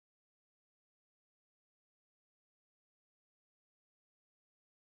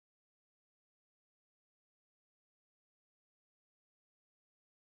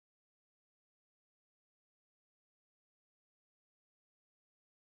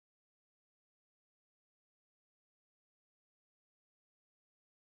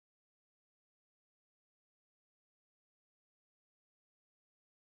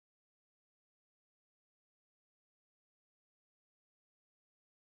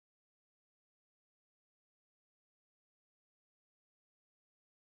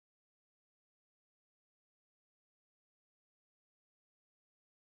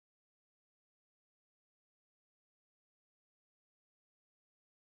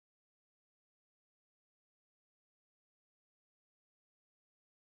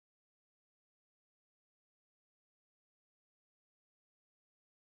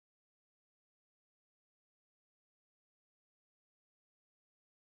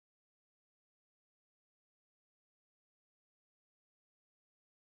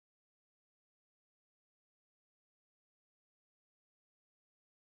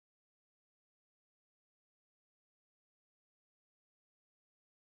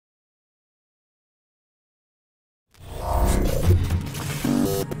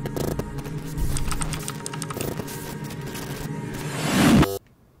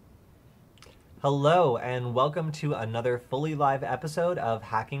Hello, and welcome to another fully live episode of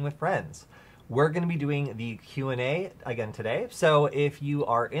Hacking with Friends. We're going to be doing the Q&A again today, so if you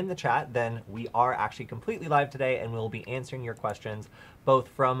are in the chat, then we are actually completely live today, and we'll be answering your questions, both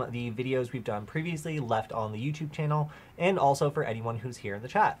from the videos we've done previously left on the YouTube channel, and also for anyone who's here in the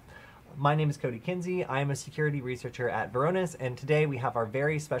chat. My name is Cody Kinsey. I am a security researcher at Varonis, and today we have our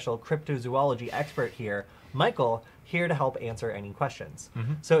very special cryptozoology expert here, Michael, here to help answer any questions.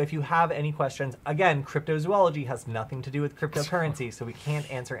 So if you have any questions, again, cryptozoology has nothing to do with cryptocurrency, so we can't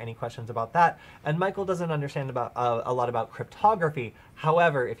answer any questions about that. And Michael doesn't understand about a lot about cryptography.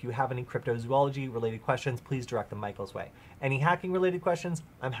 However, if you have any cryptozoology related questions, please direct them Michael's way. Any hacking related questions,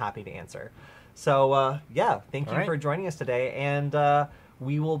 I'm happy to answer. So yeah, thank you for joining us today. And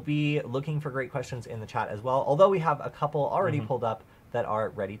we will be looking for great questions in the chat as well, although we have a couple already pulled up that are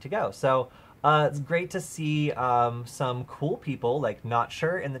ready to go. So it's great to see some cool people like Not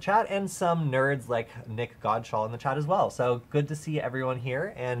Sure in the chat and some nerds like Nick Godshall in the chat as well. So good to see everyone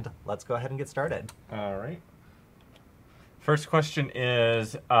here, and let's go ahead and get started. All right. First question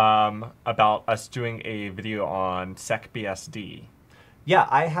is about us doing a video on SecBSD. Yeah,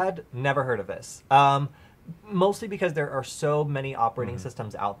 I had never heard of this. Mostly because there are so many operating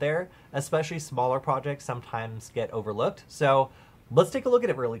systems out there, especially smaller projects sometimes get overlooked. So let's take a look at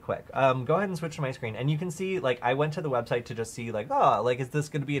it really quick. Go ahead and switch to my screen, and you can see, like, I went to the website to just see, like, oh, like, is this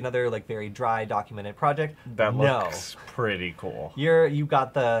going to be another, like, very dry documented project? That looks pretty cool. You've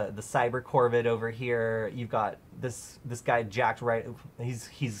got the cyber Corvid over here. You've got this guy jacked right.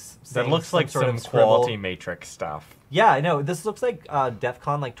 He's that looks like some quality matrix stuff. Yeah, I know. This looks like DEF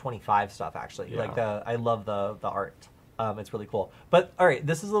CON like 25 stuff, actually. Yeah. Like I love the art. It's really cool. But all right,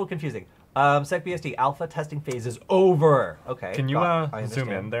 this is a little confusing. SecBSD alpha testing phase is over. Okay. Can you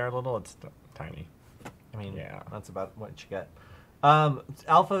zoom in there a little? It's tiny. I mean, yeah, that's about what you get.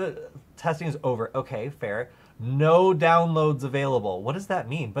 Alpha testing is over. Okay, fair. No downloads available. What does that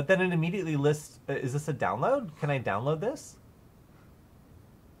mean? But then it immediately lists, is this a download? Can I download this?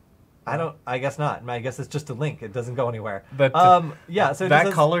 I guess not. I guess it's just a link. It doesn't go anywhere. Yeah, so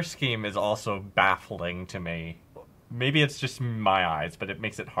that color scheme is also baffling to me. Maybe it's just my eyes, but it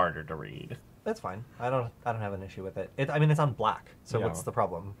makes it harder to read. That's fine. I don't have an issue with it. I mean, it's on black, so Yeah. What's the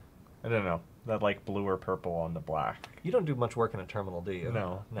problem? I don't know. That like blue or purple on the black. You don't do much work in a terminal, do you?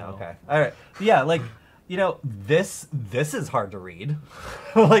 No. Okay. All right. Yeah, like, you know, this is hard to read.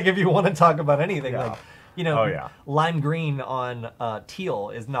 Like, if you want to talk about anything, Yeah. like, you know, lime green on teal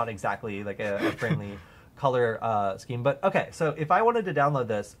is not exactly like a friendly color scheme. But okay, so if I wanted to download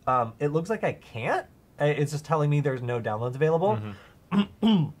this, it looks like I can't. It's just telling me there's no downloads available.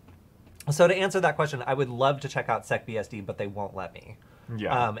 So to answer that question, I would love to check out SecBSD, but they won't let me.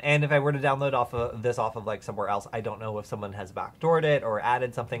 Yeah. And if I were to download off of like somewhere else, I don't know if someone has backdoored it or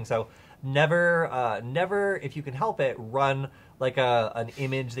added something. So never, if you can help it, run like an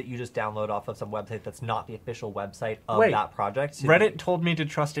image that you just download off of some website that's not the official website of that project. So Reddit told me to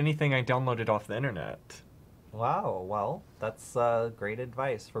trust anything I downloaded off the internet. Wow, well, that's great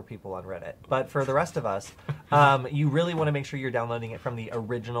advice for people on Reddit. But for the rest of us, you really want to make sure you're downloading it from the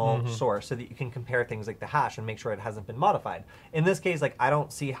original source so that you can compare things like the hash and make sure it hasn't been modified. In this case, like, I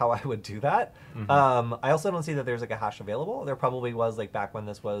don't see how I would do that. I also don't see that there's like a hash available. There probably was like back when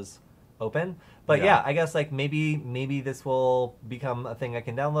this was open. But yeah, I guess like maybe this will become a thing I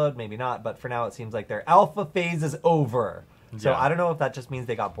can download, maybe not. But for now, it seems like their alpha phase is over. So I don't know if that just means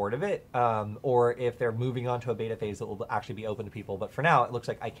they got bored of it, or if they're moving on to a beta phase that will actually be open to people. But for now, it looks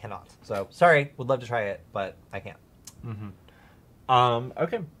like I cannot. So sorry, would love to try it, but I can't.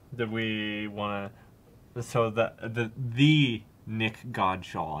 Okay. Did we want to? So the Nick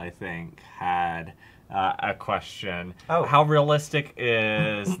Godshall, I think, had a question. Oh. How realistic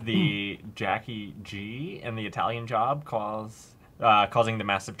is the Jackie G and the Italian Job causing the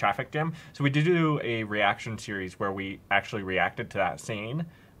massive traffic jam? So we did do a reaction series where we actually reacted to that scene,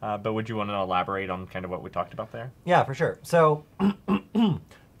 but would you want to elaborate on kind of what we talked about there? Yeah, for sure. So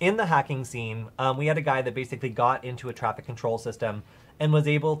in the hacking scene, we had a guy that basically got into a traffic control system and was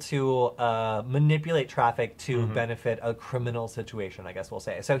able to manipulate traffic to benefit a criminal situation, I guess we'll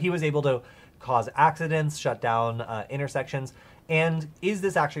say. So he was able to cause accidents, shut down intersections. And is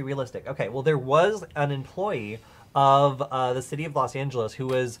this actually realistic? Okay, well, there was an employee of the city of Los Angeles who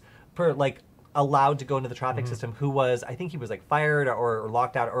was allowed to go into the traffic system, who was, I think he was like fired or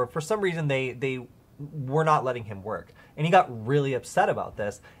locked out, or for some reason they we're not letting him work. And he got really upset about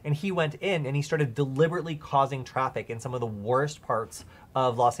this, and he went in and he started deliberately causing traffic in some of the worst parts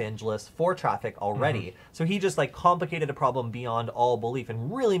of Los Angeles for traffic already. So he just like complicated a problem beyond all belief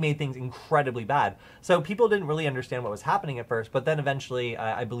and really made things incredibly bad. So people didn't really understand what was happening at first, but then eventually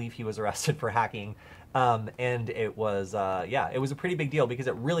I believe he was arrested for hacking. And it was, it was a pretty big deal because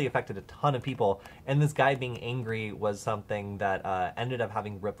it really affected a ton of people. And this guy being angry was something that ended up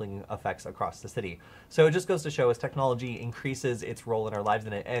having rippling effects across the city. So it just goes to show as technology increases its role in our lives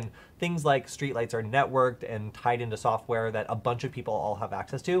in it, and things like streetlights are networked and tied into software that a bunch of people all have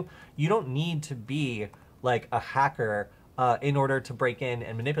access to, you don't need to be like a hacker in order to break in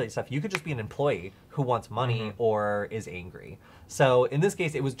and manipulate stuff. You could just be an employee who wants money or is angry. So in this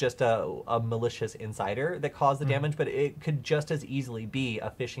case, it was just a malicious insider that caused the damage, but it could just as easily be a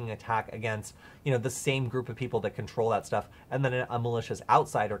phishing attack against, you know, the same group of people that control that stuff, and then a malicious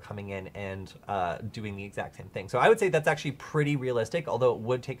outsider coming in and doing the exact same thing. So I would say that's actually pretty realistic, although it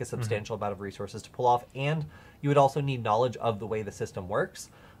would take a substantial amount of resources to pull off, and you would also need knowledge of the way the system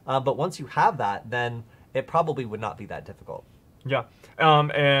works. But once you have that, then it probably would not be that difficult. Yeah.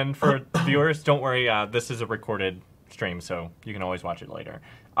 And for viewers, don't worry, this is a recorded stream, so you can always watch it later.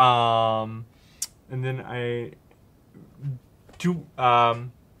 And then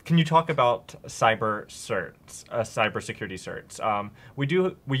can you talk about cyber certs, cybersecurity certs?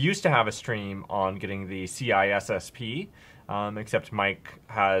 We used to have a stream on getting the CISSP, except Mike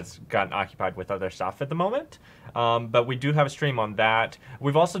has gotten occupied with other stuff at the moment. But we do have a stream on that.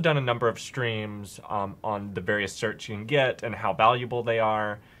 We've also done a number of streams on the various certs you can get and how valuable they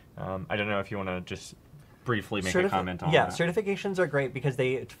are. I don't know if you want to just briefly make a comment on that. Certifications are great because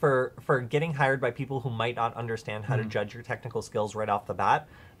they, for getting hired by people who might not understand how to judge your technical skills right off the bat,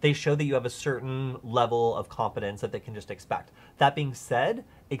 they show that you have a certain level of competence that they can just expect. That being said,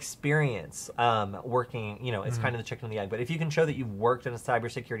 experience working, you know, it's kind of the chicken and the egg. But if you can show that you've worked in a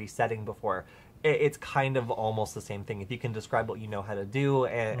cybersecurity setting before, it's kind of almost the same thing. If you can describe what you know how to do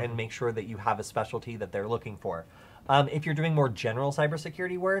and make sure that you have a specialty that they're looking for. If you're doing more general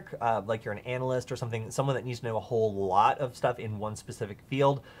cybersecurity work, like you're an analyst or something, someone that needs to know a whole lot of stuff in one specific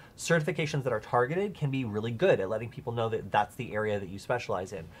field, certifications that are targeted can be really good at letting people know that that's the area that you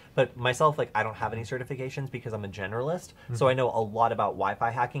specialize in. But myself, like, I don't have any certifications because I'm a generalist, so I know a lot about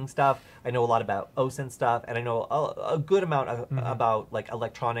Wi-Fi hacking stuff, I know a lot about OSINT stuff, and I know a good amount about like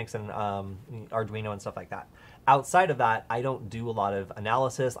electronics and Arduino and stuff like that. Outside of that, I don't do a lot of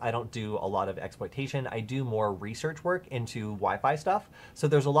analysis. I don't do a lot of exploitation. I do more research work into Wi-Fi stuff. So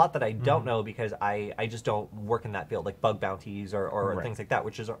there's a lot that I don't know because I just don't work in that field, like bug bounties or things like that,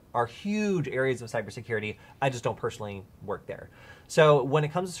 which are huge areas of cybersecurity. I just don't personally work there. So when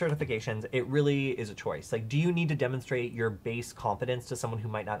it comes to certifications, it really is a choice. Like, do you need to demonstrate your base competence to someone who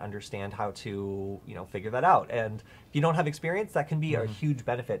might not understand how to, you know, figure that out? And if you don't have experience, that can be a huge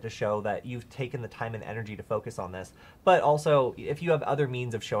benefit to show that you've taken the time and energy to focus on this. But also, if you have other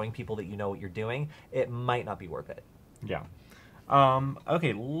means of showing people that you know what you're doing, it might not be worth it. Yeah.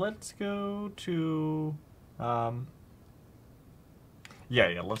 Okay, let's go to...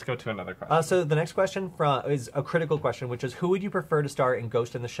 let's go to another question. So the next question is a critical question, which is, who would you prefer to star in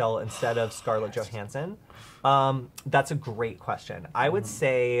Ghost in the Shell instead of Scarlett Johansson? That's a great question. I would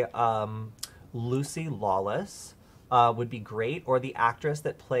say Lucy Lawless would be great, or the actress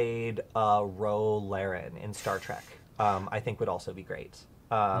that played Ro Laren in Star Trek, I think would also be great.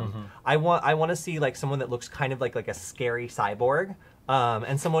 I want to see like someone that looks kind of like a scary cyborg,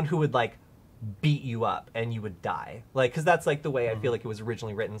 and someone who would like beat you up and you would die, like, because that's like the way I feel like it was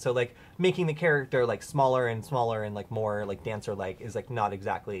originally written. So like making the character like smaller and like more like dancer like is like not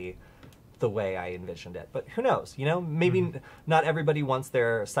exactly the way I envisioned it, but who knows, you know, maybe not everybody wants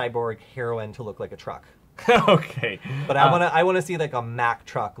their cyborg heroine to look like a truck. Okay, but I want to see like a Mack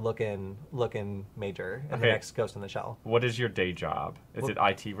truck looking major in the next Ghost in the Shell. What is your day job? Is it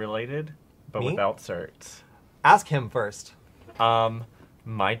IT related, but without certs? Ask him first.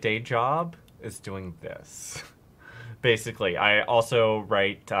 My day job is doing this. Basically, I also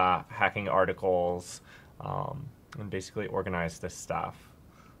write hacking articles and basically organize this stuff.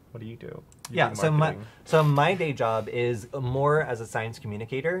 What do you do? So my day job is more as a science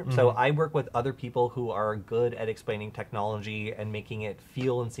communicator. So I work with other people who are good at explaining technology and making it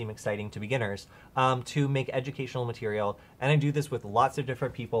feel and seem exciting to beginners, to make educational material. And I do this with lots of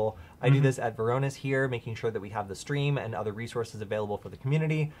different people. I do this at Verona's here, making sure that we have the stream and other resources available for the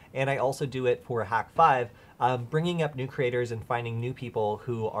community. And I also do it for Hack 5, bringing up new creators and finding new people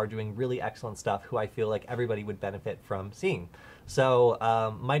who are doing really excellent stuff who I feel like everybody would benefit from seeing. So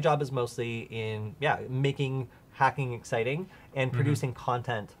my job is mostly in making hacking exciting and producing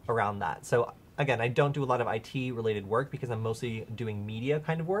content around that. So again, I don't do a lot of IT related work because I'm mostly doing media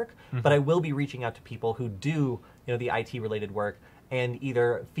kind of work, but I will be reaching out to people who do, the IT related work and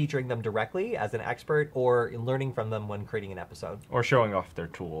either featuring them directly as an expert or learning from them when creating an episode. Or showing off their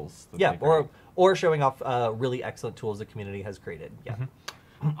tools. Yeah, or showing off really excellent tools the community has created. Yeah.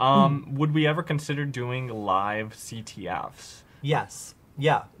 Would we ever consider doing live CTFs? Yes.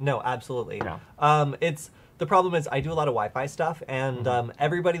 Yeah. No, absolutely. Yeah. The problem is I do a lot of Wi-Fi stuff, and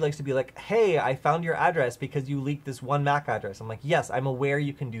everybody likes to be like, hey, I found your address because you leaked this one MAC address. I'm like, yes, I'm aware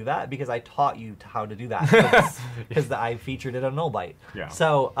you can do that because I taught you how to do that because I featured it on Nullbyte. Yeah.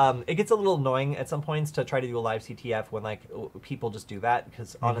 So it gets a little annoying at some points to try to do a live CTF when like people just do that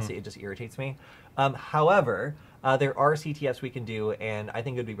because honestly it just irritates me. However, there are CTFs we can do, and I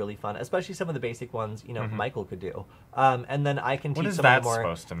think it would be really fun, especially some of the basic ones, Michael could do. And then I can teach some of the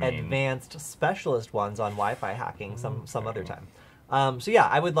more advanced specialist ones on Wi-Fi hacking some other time. So yeah,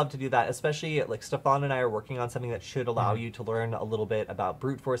 I would love to do that, especially like Stefan and I are working on something that should allow you to learn a little bit about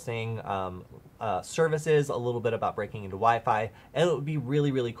brute forcing services, a little bit about breaking into Wi-Fi, and it would be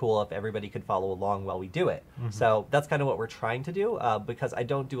really, really cool if everybody could follow along while we do it. So that's kind of what we're trying to do, because I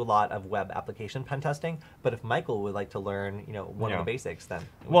don't do a lot of web application pen testing, but if Michael would like to learn, one of the basics, then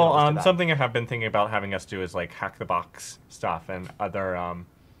something I have been thinking about having us do is like hack the box stuff and other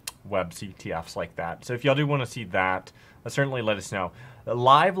web CTFs like that. So if y'all do want to see that, certainly let us know.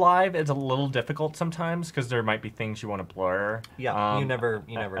 Live is a little difficult sometimes because there might be things you want to blur. Yeah, you never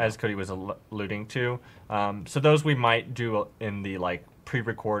as Cody was alluding to. So those we might do in the like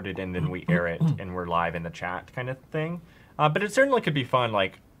pre-recorded and then we air it and we're live in the chat kind of thing. But it certainly could be fun,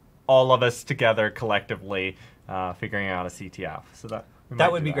 like all of us together collectively figuring out a CTF. So that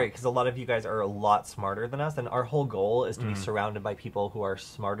would be great because a lot of you guys are a lot smarter than us, and our whole goal is to be surrounded by people who are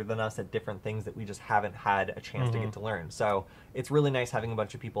smarter than us at different things that we just haven't had a chance to get to learn. So it's really nice having a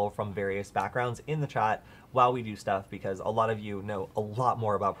bunch of people from various backgrounds in the chat while we do stuff because a lot of you know a lot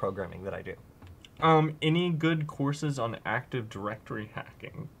more about programming than I do. Any good courses on Active Directory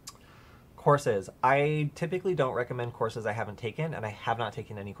hacking? Courses. I typically don't recommend courses I haven't taken, and I have not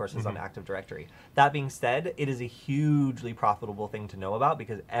taken any courses on Active Directory. That being said, it is a hugely profitable thing to know about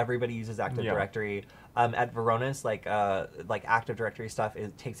because everybody uses Active Directory. At Varonis, like Active Directory stuff,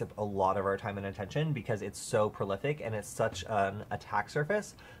 it takes up a lot of our time and attention because it's so prolific and it's such an attack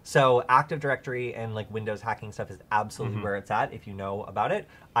surface. So Active Directory and like Windows hacking stuff is absolutely where it's at if you know about it.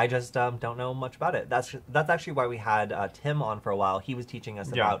 I just don't know much about it. That's actually why we had Tim on for a while. He was teaching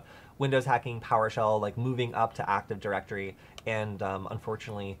us about Windows hacking, PowerShell, like moving up to Active Directory, and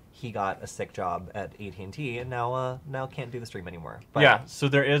unfortunately he got a sick job at AT&T and now can't do the stream anymore. But yeah, so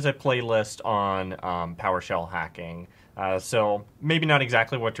there is a playlist on PowerShell hacking. So maybe not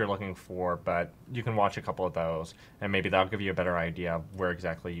exactly what you're looking for, but you can watch a couple of those, and maybe that'll give you a better idea of where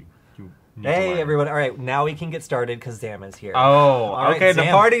exactly you need to learn. Everyone, all right, now we can get started because Zam is here. Oh, okay, the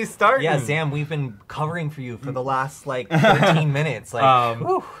party's starting. Yeah, Zam, we've been covering for you for the last, 13 minutes.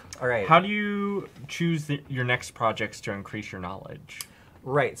 Whew. All right. How do you choose your next projects to increase your knowledge?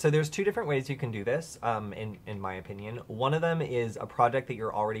 Right. So there's two different ways you can do this, in my opinion. One of them is a project that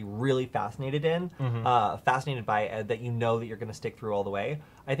you're already really fascinated by, that you know that you're going to stick through all the way.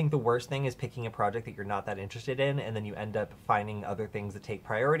 I think the worst thing is picking a project that you're not that interested in, and then you end up finding other things that take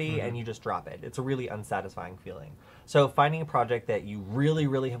priority, and you just drop it. It's a really unsatisfying feeling. So finding a project that you really,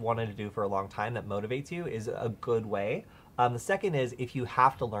 really have wanted to do for a long time that motivates you is a good way. The second is if you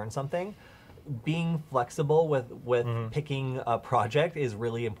have to learn something, being flexible with picking a project is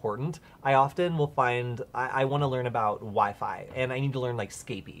really important. I often will find I want to learn about Wi-Fi, and I need to learn like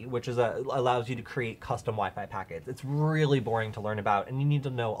Scapy, which is allows you to create custom Wi-Fi packets. It's really boring to learn about, and you need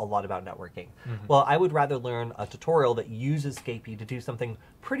to know a lot about networking. Well, I would rather learn a tutorial that uses Scapy to do something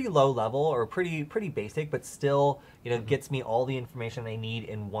pretty low level or pretty basic, but still gets me all the information I need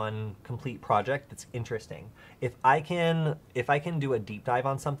in one complete project that's interesting. If I can do a deep dive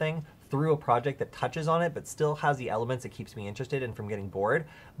on something through a project that touches on it but still has the elements that keeps me interested and from getting bored,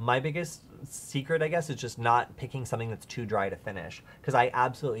 my biggest secret, I guess, is just not picking something that's too dry to finish, because I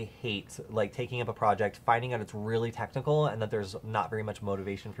absolutely hate taking up a project, finding out it's really technical and that there's not very much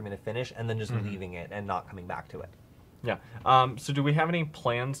motivation for me to finish, and then just leaving it and not coming back to it. Yeah. So do we have any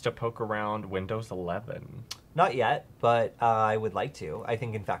plans to poke around Windows 11? Not yet, but I would like to. I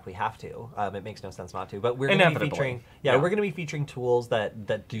think, in fact, we have to. It makes no sense not to. But we're going to be featuring, we're going to be featuring tools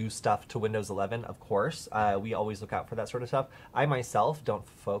that do stuff to Windows 11. Of course, we always look out for that sort of stuff. I myself don't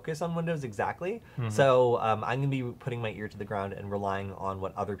focus on Windows exactly, so I'm going to be putting my ear to the ground and relying on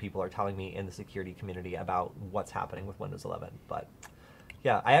what other people are telling me in the security community about what's happening with Windows 11. But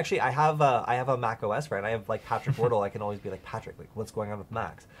Yeah, I have a Mac OS friend. I have like Patrick Wardle. I can always be like, Patrick, like what's going on with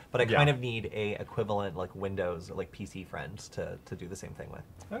Macs? But I kind of need a equivalent like Windows like PC friend to do the same thing with.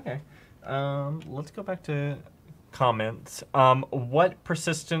 Okay. Let's go back to comments. What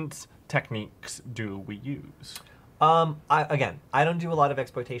persistence techniques do we use? I don't do a lot of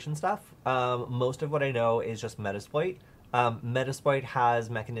exploitation stuff. Most of what I know is just Metasploit. Metasploit has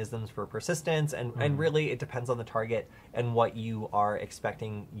mechanisms for persistence, and really it depends on the target and what you are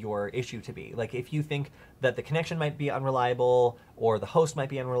expecting your issue to be. Like if you think that the connection might be unreliable or the host might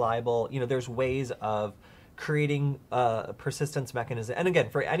be unreliable, there's ways of creating a persistence mechanism. And again,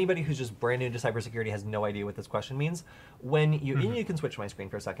 for anybody who's just brand new to cybersecurity, has no idea what this question means, when you, and you can switch my screen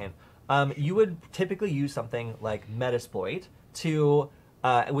for a second, you would typically use something like Metasploit to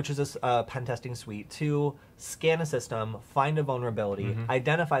which is a pen testing suite, to scan a system, find a vulnerability,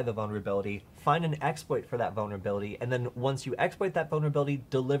 identify the vulnerability, find an exploit for that vulnerability, and then once you exploit that vulnerability,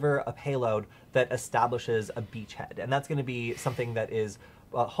 deliver a payload that establishes a beachhead. And that's going to be something that is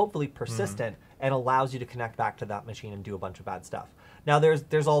hopefully persistent and allows you to connect back to that machine and do a bunch of bad stuff. Now,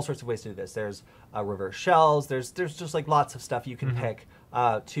 there's all sorts of ways to do this. There's reverse shells. There's just like lots of stuff you can pick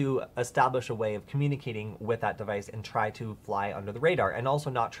to establish a way of communicating with that device and try to fly under the radar and also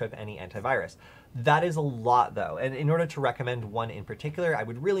not trip any antivirus. That is a lot, though. And in order to recommend one in particular, I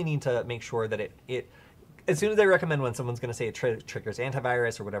would really need to make sure that it as soon as I recommend one, someone's going to say it triggers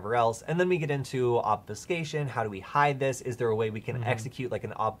antivirus or whatever else, and then we get into obfuscation. How do we hide this? Is there a way we can execute like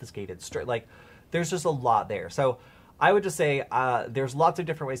an obfuscated string? Like, there's just a lot there. So I would just say there's lots of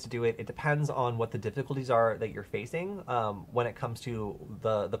different ways to do it. It depends on what the difficulties are that you're facing when it comes to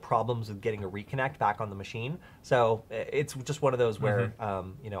the problems with getting a reconnect back on the machine. So it's just one of those where,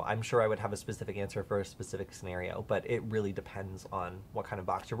 I'm sure I would have a specific answer for a specific scenario, but it really depends on what kind of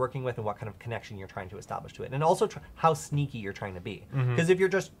box you're working with and what kind of connection you're trying to establish to it. And also how sneaky you're trying to be. Because if you're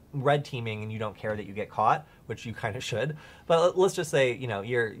just red teaming and you don't care that you get caught, which you kind of should, but let's just say, you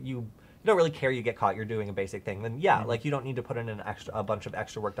don't really care you get caught, you're doing a basic thing, then yeah, like you don't need to put in a bunch of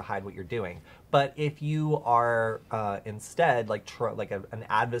extra work to hide what you're doing. But if you are instead like an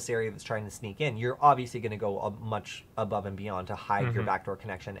adversary that's trying to sneak in, you're obviously going to go much above and beyond to hide your backdoor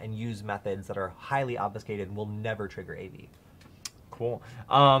connection and use methods that are highly obfuscated and will never trigger AV. Cool.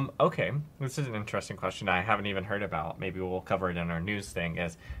 Okay, this is an interesting question I haven't even heard about. Maybe we'll cover it in our news thing.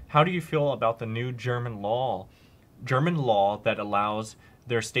 Is how do you feel about the new German law that allows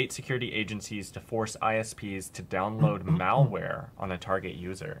their state security agencies to force ISPs to download malware on a target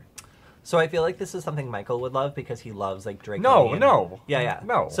user? So I feel like this is something Michael would love because he loves like Drake. No.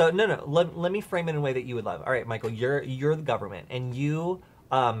 Yeah. So no. Let me frame it in a way that you would love. All right, Michael, you're the government, and you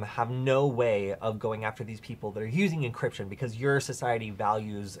have no way of going after these people that are using encryption because your society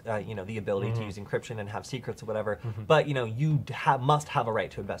values, the ability to use encryption and have secrets or whatever. But you must have a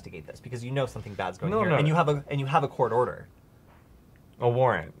right to investigate this because you know something bad's going on here, and you have a court order. A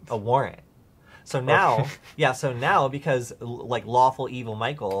warrant. So now, so now because like lawful evil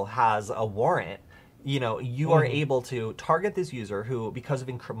Michael has a warrant, you are able to target this user who, because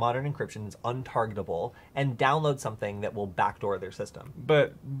of modern encryption, is untargetable and download something that will backdoor their system.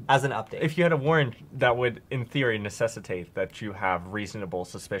 But as an update, if you had a warrant, that would, in theory, necessitate that you have reasonable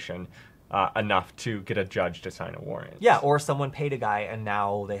suspicion enough to get a judge to sign a warrant. Yeah, or someone paid a guy and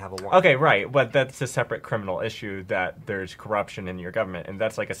now they have a warrant. Okay, right, but that's a separate criminal issue that there's corruption in your government, and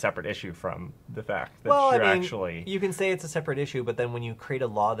that's like a separate issue from the fact that actually... You can say it's a separate issue, but then when you create a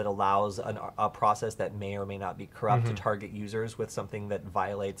law that allows a process that may or may not be corrupt to target users with something that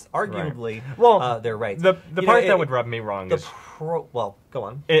violates, arguably, their rights. The part that would rub me wrong is... go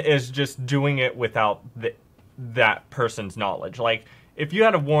on. It is just doing it without that person's knowledge. Like, if you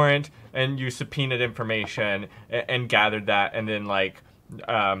had a warrant and you subpoenaed information and gathered that, and then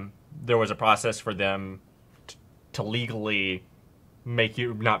there was a process for them to legally make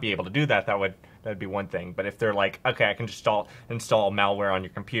you not be able to do that, that'd be one thing. But if they're like, okay, I can just install malware on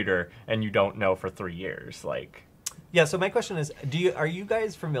your computer, and you don't know for 3 years, like. Yeah. So my question is, are you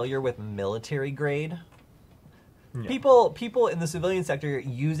guys familiar with military grade? Yeah. People in the civilian sector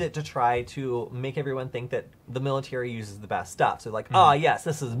use it to try to make everyone think that the military uses the best stuff. So like, yes,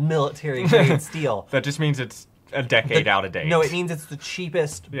 this is military grade steel. That just means it's a decade out of date. No, it means it's the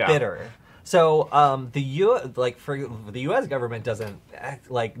cheapest bidder. So the U.S. government doesn't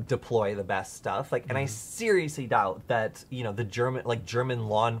deploy the best stuff. And I seriously doubt that the German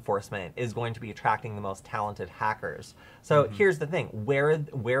law enforcement is going to be attracting the most talented hackers. So here's the thing: where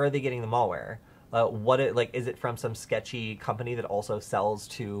are they getting the malware? Is it from some sketchy company that also sells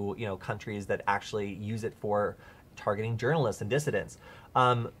to countries that actually use it for targeting journalists and dissidents?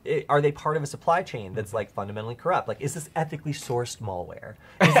 Are they part of a supply chain that's like fundamentally corrupt? Like, is this ethically sourced malware?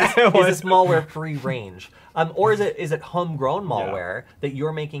 Is this malware free range? Or is it homegrown malware that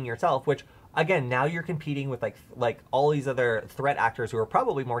you're making yourself? Which, again, now you're competing with like all these other threat actors who are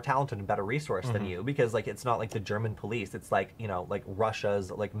probably more talented and better resourced than you, because like it's not like the German police, it's like, you know, like Russia's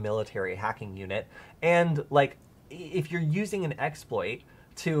like military hacking unit. And like if you're using an exploit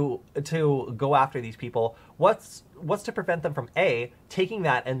to go after these people, what's to prevent them from A, taking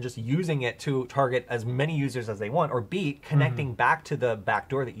that and just using it to target as many users as they want, or B, connecting back to the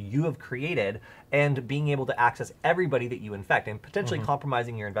backdoor that you have created and being able to access everybody that you infect and potentially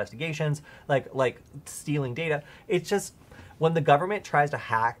compromising your investigations, like stealing data. It's just, when the government tries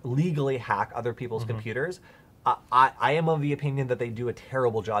to legally hack other people's computers, I am of the opinion that they do a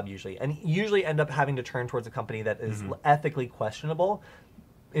terrible job usually, and usually end up having to turn towards a company that is ethically questionable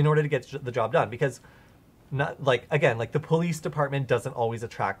in order to get the job done. Because, not like, again, like the police department doesn't always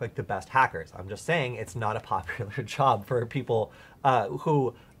attract like the best hackers. I'm just saying it's not a popular job for people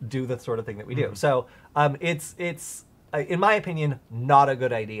who do the sort of thing that we do. So it's in my opinion not a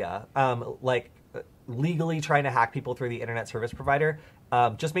good idea. Legally trying to hack people through the internet service provider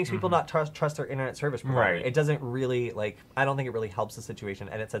just makes people not trust their internet service provider. It doesn't really, like, I don't think it really helps the situation,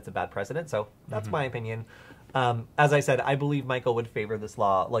 and it sets a bad precedent. So that's my opinion. As I said, I believe Michael would favor this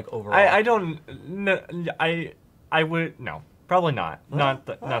law, like, overall. I don't. No, I would no, probably not. Not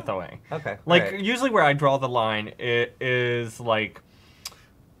the way. Okay. Like usually where I draw the line is like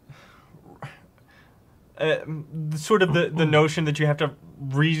sort of the notion that you have to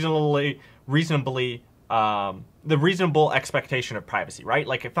reasonably the reasonable expectation of privacy, right?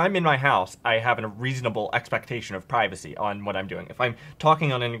 Like if I'm in my house, I have a reasonable expectation of privacy on what I'm doing. If I'm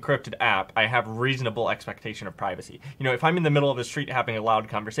talking on an encrypted app, I have reasonable expectation of privacy. You know, if I'm in the middle of the street having a loud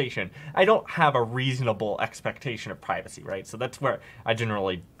conversation, I don't have a reasonable expectation of privacy, right? So that's where I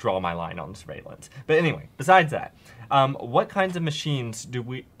generally draw my line on surveillance. But anyway, besides that, what kinds of machines do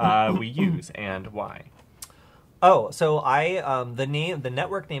we use and why? Oh, so the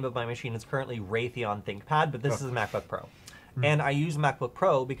network name of my machine is currently Raytheon ThinkPad, but this is a MacBook Pro. And I use MacBook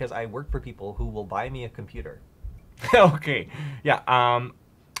Pro because I work for people who will buy me a computer. Okay. Yeah.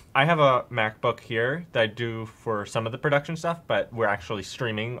 I have a MacBook here that I do for some of the production stuff, but we're actually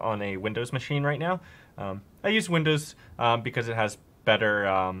streaming on a Windows machine right now. I use Windows because it has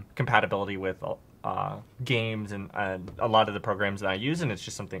better compatibility with games and a lot of the programs that I use, and it's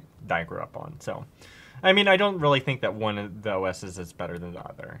just something that I grew up on. So, I mean, I don't really think that one of the OSs is better than the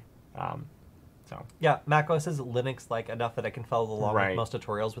other. Yeah, macOS is Linux-like enough that I can follow along with most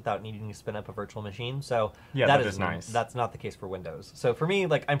tutorials without needing to spin up a virtual machine. So yeah, that is nice. That's not the case for Windows. So for me,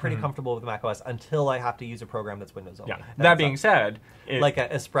 like, I'm pretty comfortable with macOS until I have to use a program that's Windows only. Yeah. That being said, like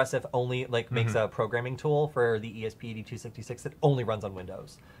Espressif only makes a programming tool for the ESP8266 that only runs on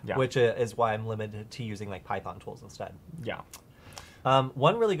Windows, which is why I'm limited to using like Python tools instead. Yeah.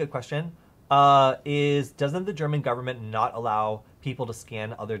 One really good question is, doesn't the German government not allow people to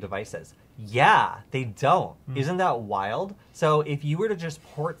scan other devices? Yeah, they don't. Isn't that wild? So if you were to just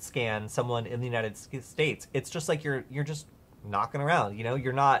port scan someone in the United States, it's just like you're just knocking around. You know,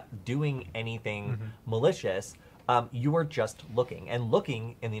 you're not doing anything malicious. You are just looking, and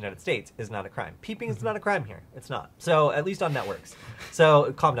looking in the United States is not a crime. Peeping is not a crime here. It's not. So at least on networks.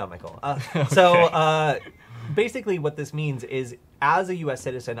 So calm down, Michael. Basically what this means is, as a U.S.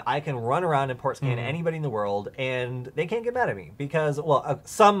 citizen, I can run around and port scan anybody in the world, and they can't get mad at me because, well,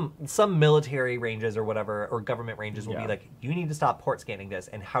 some military ranges or whatever, or government ranges will be like, you need to stop port scanning this,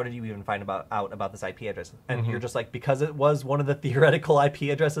 and how did you even find out about this IP address? And you're just like, because it was one of the theoretical IP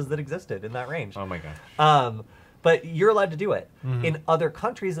addresses that existed in that range. Oh my gosh. But you're allowed to do it. In other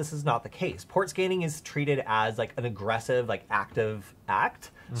countries, this is not the case. Port scanning is treated as like an aggressive, like active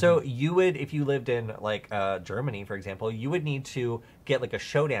act. So you would, if you lived in like Germany, for example, you would need to get like a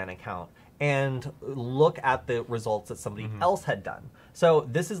Shodan account and look at the results that somebody else had done. So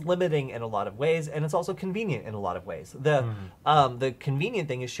this is limiting in a lot of ways, and it's also convenient in a lot of ways. The convenient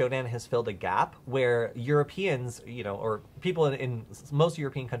thing is Shodan has filled a gap where Europeans, you know, or people in most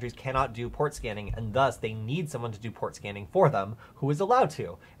European countries cannot do port scanning, and thus they need someone to do port scanning for them who is allowed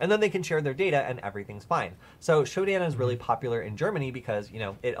to. And then they can share their data and everything's fine. So Shodan is really popular in Germany because, you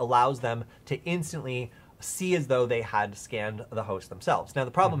know, it allows them to instantly see as though they had scanned the host themselves. Now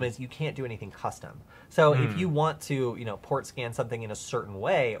the problem is you can't do anything custom. So if you want to, you know, port scan something in a certain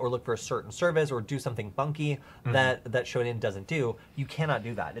way, or look for a certain service, or do something funky that Shodan doesn't do, you cannot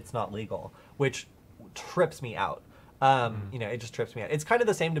do that. It's not legal, which trips me out. You know, it just trips me out. It's kind of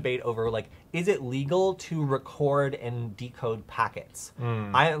the same debate over, like, is it legal to record and decode packets?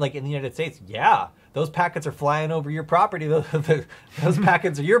 Like in the United States, yeah, those packets are flying over your property. Those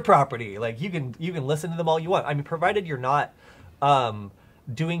packets are your property. Like you can listen to them all you want. I mean, provided you're not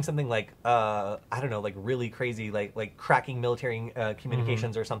doing something like I don't know, like really crazy, like cracking military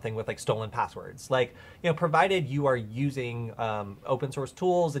communications or something with like stolen passwords. Like, you know, provided you are using open source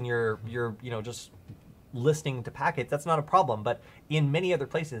tools and you're you know, just listening to packets, that's not a problem. But in many other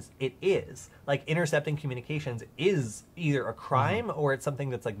places, it is. Like intercepting communications is either a crime or it's something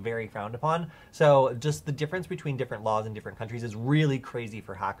that's like very frowned upon. So just the difference between different laws in different countries is really crazy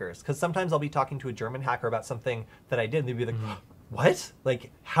for hackers. Because sometimes I'll be talking to a German hacker about something that I did, and they'd be like, what?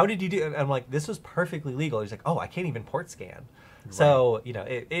 Like, how did you do it? And I'm like, this was perfectly legal. He's like, oh, I can't even port scan. Right. So, you know,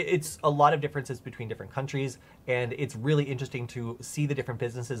 it's a lot of differences between different countries, and it's really interesting to see the different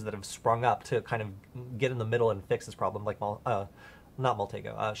businesses that have sprung up to kind of get in the middle and fix this problem, like, not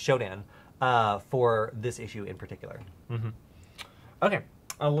Maltego, Shodan, for this issue in particular. Okay,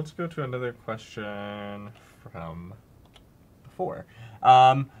 let's go to another question from before.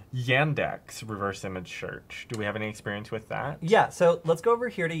 Yandex reverse image search. Do we have any experience with that? Yeah, so let's go over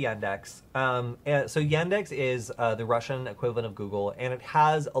here to Yandex. So Yandex is the Russian equivalent of Google, and it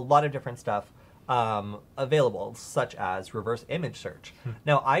has a lot of different stuff available, such as reverse image search.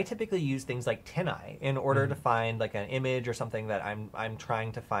 Now, I typically use things like TinEye in order to find like an image or something that I'm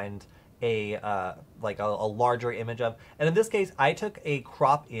trying to find a larger image of. And in this case, I took a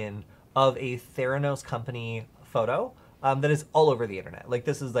crop in of a Theranos company photo. That is all over the internet. Like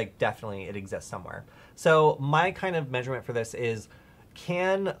this is like definitely it exists somewhere. So my kind of measurement for this is,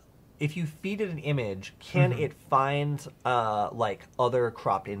 if you feed it an image, can it find like other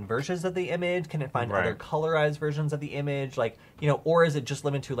cropped in versions of the image? Can it find other colorized versions of the image? Like, you know, or is it just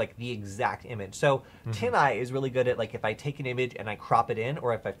limited to like the exact image? So TinEye is really good at like if I take an image and I crop it in,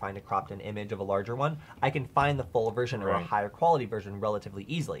 or if I find a cropped in image of a larger one, I can find the full version or a higher quality version relatively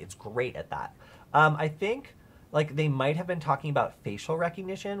easily. It's great at that. I think like they might have been talking about facial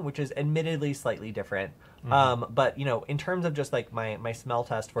recognition, which is admittedly slightly different. But you know, in terms of just like my smell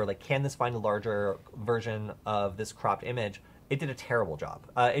test for like, can this find a larger version of this cropped image? It did a terrible job.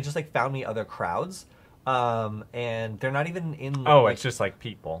 It just like found me other crowds, and they're not even in. Oh, like, it's just like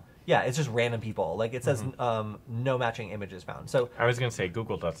people. Yeah, it's just random people. Like it says, no matching images found. So I was gonna say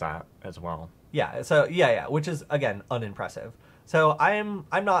Google does that as well. Yeah. So yeah, which is again unimpressive. So I'm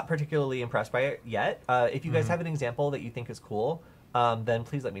not particularly impressed by it yet. If you guys have an example that you think is cool, then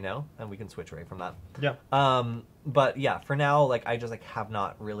please let me know, and we can switch away from that. Yeah. But yeah, for now, like I just like have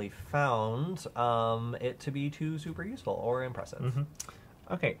not really found it to be too super useful or impressive.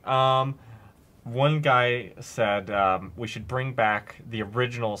 Okay. One guy said we should bring back the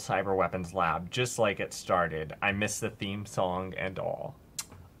original Cyber Weapons Lab, just like it started. I miss the theme song and all.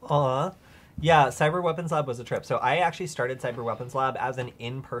 Yeah, Cyber Weapons Lab was a trip. So I actually started Cyber Weapons Lab as an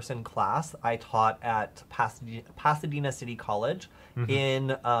in-person class. I taught at Pasadena City College in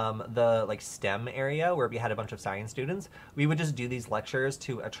the like STEM area where we had a bunch of science students. We would just do these lectures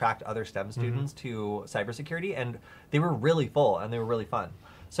to attract other STEM students to cybersecurity, and they were really full and they were really fun.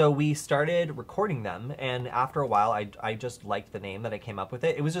 So we started recording them, and after a while, I just liked the name that I came up with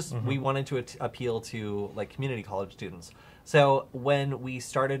it. It was just, we wanted to appeal to like community college students. So when we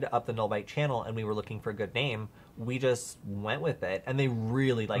started up the Nullbyte channel and we were looking for a good name, we just went with it, and they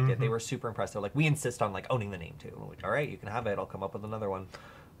really liked it. They were super impressed. They're like, we insist on like owning the name too. And we're like, all right, you can have it. I'll come up with another one.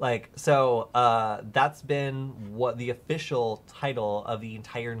 Like, so that's been what the official title of the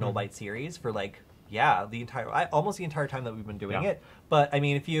entire Nullbyte series for like, yeah, almost the entire time that we've been doing it. But I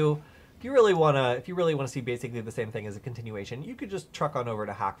mean, if you really wanna see basically the same thing as a continuation, you could just truck on over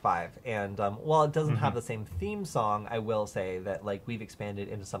to Hack 5. And while it doesn't have the same theme song, I will say that like we've expanded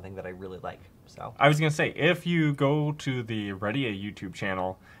into something that I really like. So I was gonna say, if you go to the Redia YouTube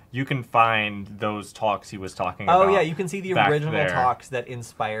channel, you can find those talks he was talking about. Oh yeah, you can see the original talks that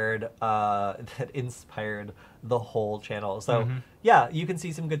inspired the whole channel. So yeah, you can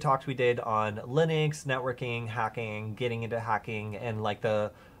see some good talks we did on Linux, networking, hacking, getting into hacking, and like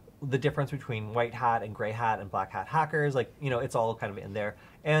the difference between white hat and gray hat and black hat hackers. Like, you know, it's all kind of in there.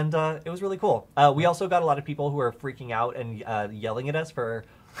 And it was really cool. We also got a lot of people who were freaking out and yelling at us for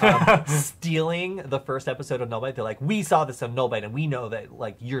stealing the first episode of Nullbyte. They're like, we saw this on Nullbyte and we know that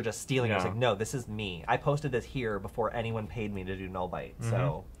like you're just stealing. I was like, no, this is me. I posted this here before anyone paid me to do Nullbyte.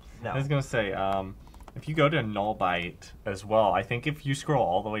 So no. I was gonna say, if you go to Nullbyte as well, I think if you scroll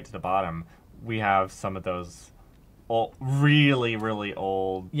all the way to the bottom, we have some of those really, really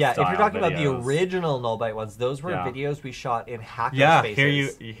old. Yeah, if you're talking about the videos. original Nullbyte ones, those were Yeah. videos we shot in hacker Yeah,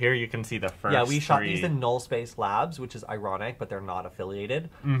 spaces. here you can see the first. Yeah, we shot three. these in Null Space Labs, which is ironic, but they're not affiliated.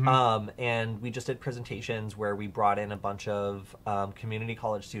 And we just did presentations where we brought in a bunch of community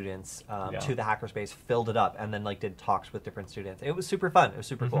college students to the hackerspace, filled it up, and then like did talks with different students. It was super fun. It was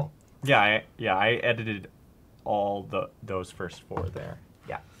super cool. Yeah, I edited all those first 4 there.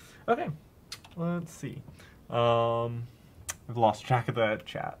 Yeah. Okay, let's see. I've lost track of the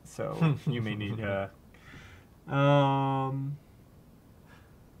chat, so you may need to.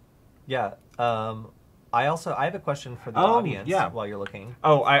 Yeah. I have a question for the audience while you're looking.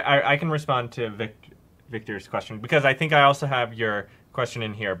 Oh, I can respond to Victor's question because I think I also have your question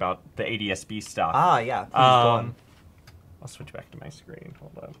in here about the ADSB stuff. Ah, yeah. Please go on. I'll switch back to my screen.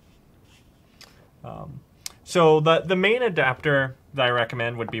 Hold on. So the main adapter that I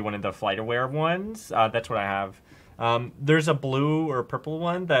recommend would be one of the FlightAware ones. That's what I have. There's a blue or purple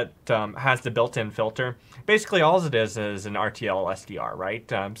one that has the built-in filter. Basically, all it is an RTL SDR,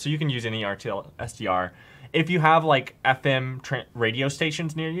 right? So you can use any RTL SDR. If you have like FM radio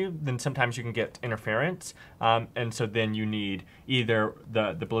stations near you, then sometimes you can get interference. And so then you need either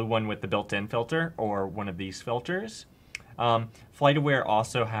the blue one with the built-in filter or one of these filters. FlightAware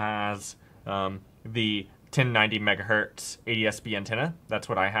also has the 1090 megahertz ADSB antenna. That's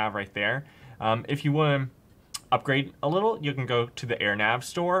what I have right there. If you want to upgrade a little, you can go to the AirNav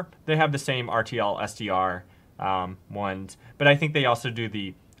store. They have the same RTL SDR ones, but I think they also do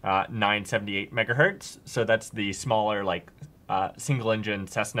the 978 megahertz. So that's the smaller, like single engine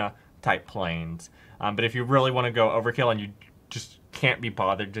Cessna type planes. But if you really want to go overkill and you just can't be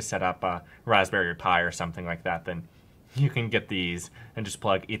bothered to set up a Raspberry Pi or something like that, then you can get these and just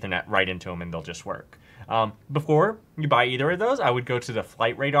plug Ethernet right into them and they'll just work. Before you buy either of those, I would go to the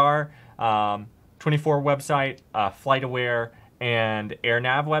Flight Radar 24 website, FlightAware, and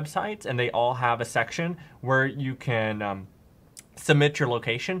AirNav websites, and they all have a section where you can submit your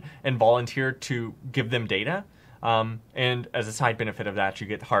location and volunteer to give them data. And as a side benefit of that, you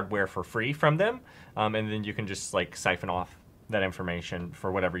get hardware for free from them, and then you can just like siphon off that information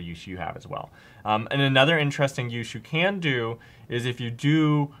for whatever use you have as well. And another interesting use you can do is if you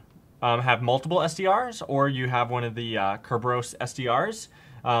do have multiple SDRs, or you have one of the Kerberos SDRs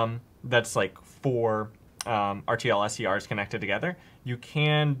that's like 4 RTL SDRs connected together, you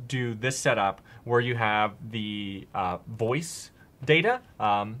can do this setup where you have the voice data,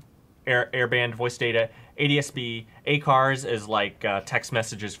 airband voice data, ADSB, ACARS is like text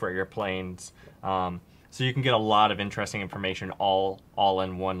messages for airplanes. So you can get a lot of interesting information all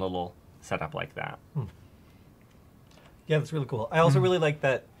in one little setup like that. Yeah, that's really cool. I also really like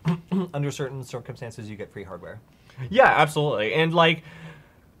that under certain circumstances you get free hardware. Yeah, absolutely. And like,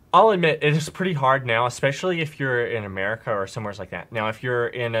 I'll admit it is pretty hard now, especially if you're in America or somewhere like that. Now, if you're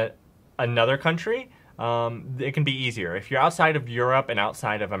in another country, it can be easier. If you're outside of Europe and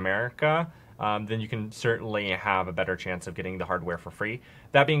outside of America, then you can certainly have a better chance of getting the hardware for free.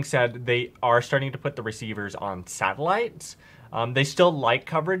 That being said, they are starting to put the receivers on satellites. They still like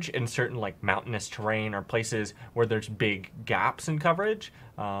coverage in certain like mountainous terrain or places where there's big gaps in coverage.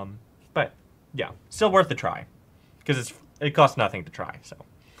 But yeah, still worth a try because it costs nothing to try. So.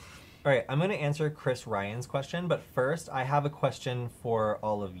 All right, I'm going to answer Chris Ryan's question, but first I have a question for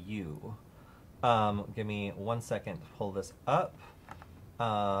all of you. Give me 1 second to pull this up.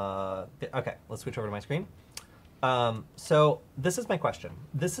 Okay, let's switch over to my screen. So this is my question.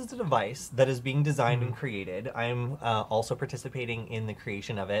 This is a device that is being designed and created. I'm also participating in the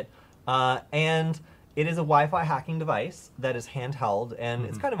creation of it. And it is a Wi-Fi hacking device that is handheld, and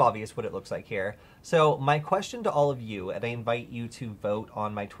it's kind of obvious what it looks like here. So my question to all of you, and I invite you to vote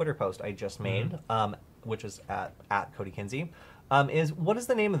on my Twitter post I just made, which is at Cody Kinsey, is what is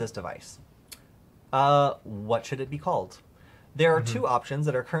the name of this device? What should it be called? There are 2 options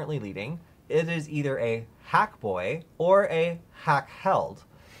that are currently leading. It is either a hack boy or a hack held.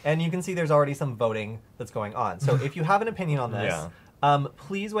 And you can see there's already some voting that's going on. So if you have an opinion on this,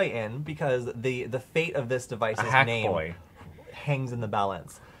 please weigh in, because the fate of this device's name hangs in the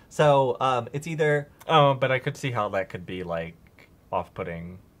balance. So it's either... Oh, but I could see how that could be like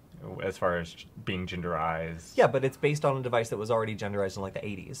off-putting as far as being genderized. Yeah, but it's based on a device that was already genderized in like the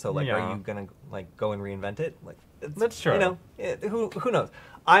 80s. So like, are you gonna like go and reinvent it? Like, that's true. You know, who knows?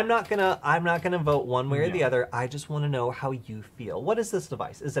 I'm not gonna vote one way or the other. I just want to know how you feel. What is this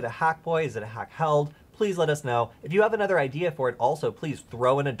device? Is it a hack boy? Is it a hack held? Please let us know. If you have another idea for it, also please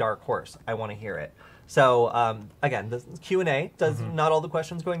throw in a dark horse. I want to hear it. So again, the Q&A does not all the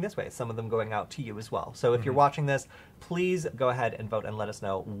questions going this way. Some of them going out to you as well. So if you're watching this, please go ahead and vote and let us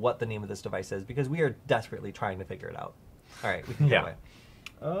know what the name of this device is, because we are desperately trying to figure it out. All right, we can go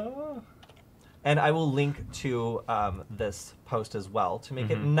away. And I will link to this post as well to make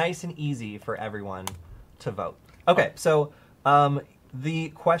it nice and easy for everyone to vote. Okay, so the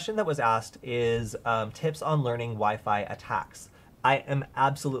question that was asked is tips on learning Wi-Fi attacks. I am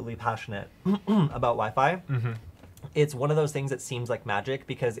absolutely passionate about Wi-Fi. It's one of those things that seems like magic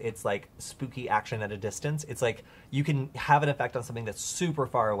because it's like spooky action at a distance. It's like you can have an effect on something that's super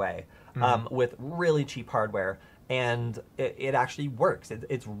far away with really cheap hardware. And it actually works.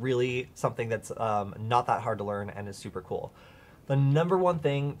 It's really something that's not that hard to learn and is super cool. The number one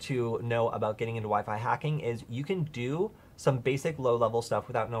thing to know about getting into Wi-Fi hacking is you can do some basic low-level stuff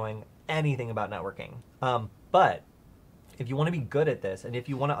without knowing anything about networking. But if you want to be good at this, and if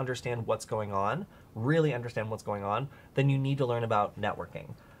you want to understand what's going on, really understand what's going on, then you need to learn about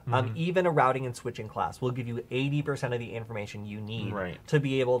networking. Even a routing and switching class will give you 80% of the information you need to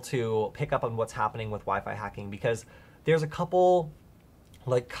be able to pick up on what's happening with Wi-Fi hacking, because there's a couple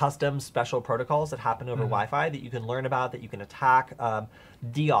like custom special protocols that happen over Wi-Fi that you can learn about, that you can attack,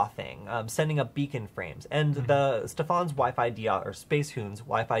 deauthing, sending up beacon frames. And the Stefan's Wi-Fi deauth, or Spacehoon's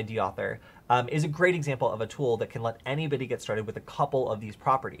Wi-Fi deauthor, is a great example of a tool that can let anybody get started with a couple of these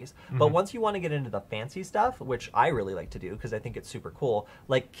properties. But once you want to get into the fancy stuff, which I really like to do because I think it's super cool,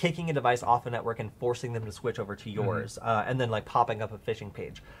 like kicking a device off a network and forcing them to switch over to yours, and then like popping up a phishing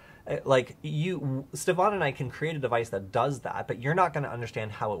page. Like Stefan and I can create a device that does that, but you're not going to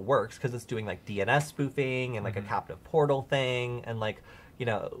understand how it works because it's doing like DNS spoofing and like a captive portal thing, and like, you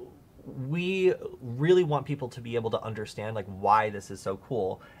know, we really want people to be able to understand like why this is so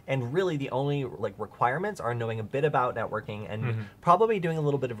cool. And really the only like requirements are knowing a bit about networking and probably doing a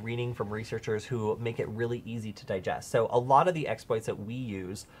little bit of reading from researchers who make it really easy to digest. So a lot of the exploits that we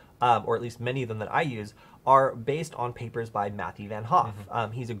use, or at least many of them that I use, are based on papers by Matthew Van Hoff.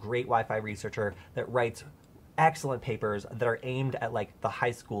 He's a great Wi-Fi researcher that writes excellent papers that are aimed at like the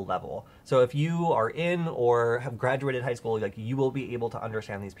high school level. So if you are in or have graduated high school, like you will be able to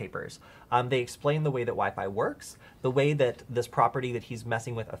understand these papers. They explain the way that Wi-Fi works, the way that this property that he's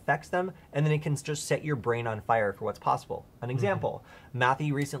messing with affects them, and then it can just set your brain on fire for what's possible. An example,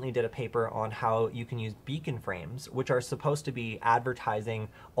 Matthew recently did a paper on how you can use beacon frames, which are supposed to be advertising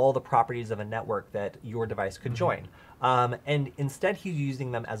all the properties of a network that your device could join. And instead he's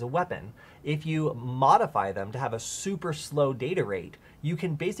using them as a weapon. If you modify them to have a super slow data rate, you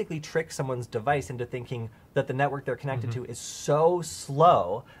can basically trick someone's device into thinking that the network they're connected to is so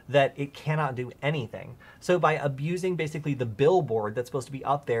slow that it cannot do anything. So by abusing basically the billboard that's supposed to be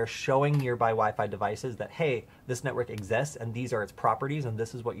up there showing nearby Wi-Fi devices that, hey, this network exists and these are its properties and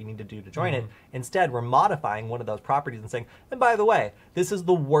this is what you need to do to join it, instead we're modifying one of those properties and saying, and by the way, this is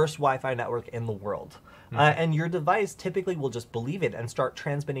the worst Wi-Fi network in the world. And your device typically will just believe it and start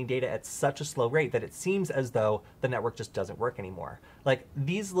transmitting data at such a slow rate that it seems as though the network just doesn't work anymore. Like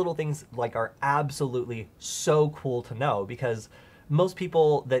these little things like are absolutely so cool to know, because most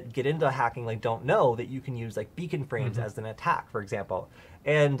people that get into hacking like don't know that you can use like beacon frames as an attack, for example.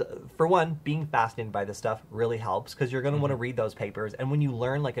 And for one, being fascinated by this stuff really helps because you're going to want to read those papers. And when you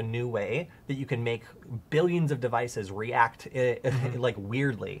learn like a new way that you can make billions of devices react like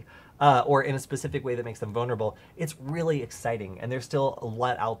weirdly, or in a specific way that makes them vulnerable, it's really exciting. And there's still a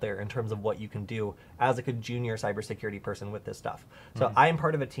lot out there in terms of what you can do as like a junior cybersecurity person with this stuff. So I am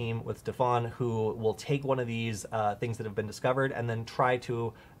part of a team with Stefan who will take one of these things that have been discovered and then try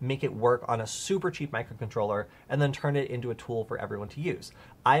to make it work on a super cheap microcontroller and then turn it into a tool for everyone to use.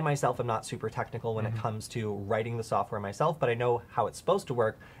 I myself am not super technical when it comes to writing the software myself, but I know how it's supposed to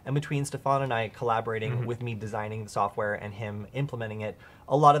work. And between Stefan and I collaborating with me designing the software and him implementing it,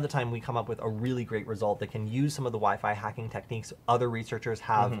 a lot of the time we come up with a really great result that can use some of the Wi-Fi hacking techniques other researchers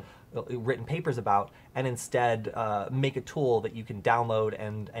have written papers about, and instead make a tool that you can download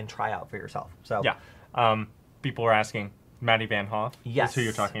and try out for yourself. So yeah, people are asking, Matty Van Hoff is who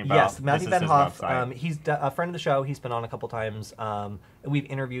you're talking about. Yes, Matty Van Hoff. He's a friend of the show. He's been on a couple times. We've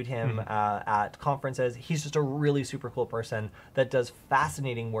interviewed him at conferences. He's just a really super cool person that does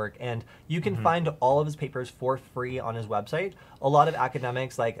fascinating work, and you can find all of his papers for free on his website. A lot of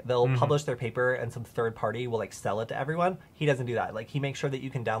academics, like, they'll publish their paper and some third party will like sell it to everyone. He doesn't do that. Like, he makes sure that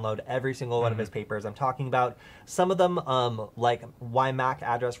you can download every single one of his papers. I'm talking about some of them, like why MAC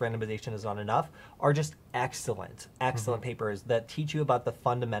address randomization is not enough, are just excellent papers that teach you about the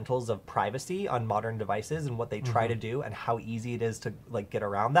fundamentals of privacy on modern devices and what they try to do and how easy it is to like get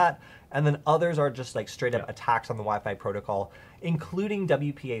around that. And then others are just like straight up Yeah. attacks on the Wi-Fi protocol, including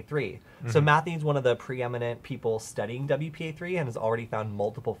WPA3. So Matthew's one of the preeminent people studying WPA3 and has already found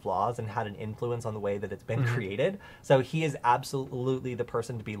multiple flaws and had an influence on the way that it's been created. So he is absolutely the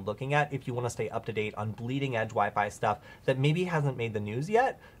person to be looking at if you want to stay up to date on bleeding edge Wi-Fi stuff that maybe hasn't made the news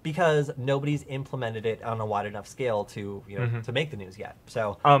yet because nobody's implemented it on a wide enough scale to, you know, to make the news yet.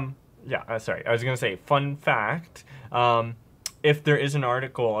 So Yeah, sorry. I was going to say, fun fact, if there is an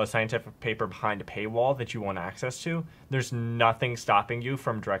article, a scientific paper behind a paywall that you want access to, there's nothing stopping you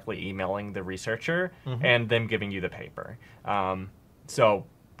from directly emailing the researcher and them giving you the paper. So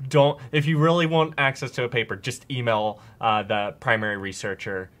if you really want access to a paper, just email the primary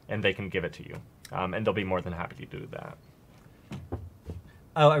researcher and they can give it to you. And they'll be more than happy to do that.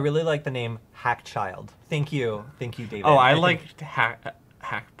 Oh, I really like the name Hack Child. Thank you, David. Oh, I liked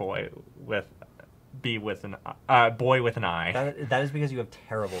Hack Boy with with an boy with an I. That is because you have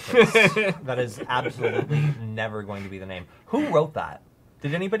terrible taste. That is absolutely never going to be the name. Who wrote that?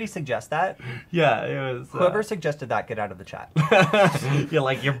 Did anybody suggest that? Yeah, it was. Whoever suggested that, get out of the chat. You're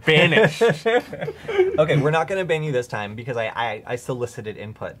like, you're banished. Okay, we're not going to ban you this time because I solicited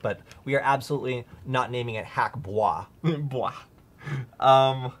input, but we are absolutely not naming it Hack Bois. Blah.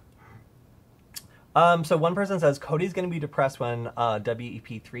 So one person says Cody's going to be depressed when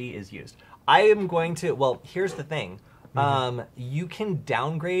WEP3 is used. I am going to. Well, here's the thing. You can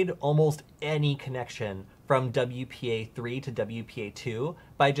downgrade almost any connection from WPA3 to WPA2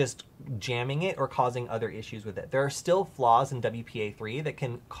 by just jamming it or causing other issues with it. There are still flaws in WPA3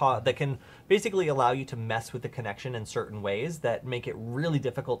 that can basically allow you to mess with the connection in certain ways that make it really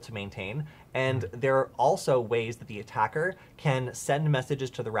difficult to maintain. And there are also ways that the attacker can send messages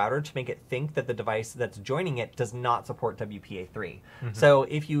to the router to make it think that the device that's joining it does not support WPA3. So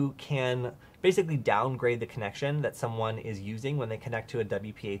if you can basically downgrade the connection that someone is using when they connect to a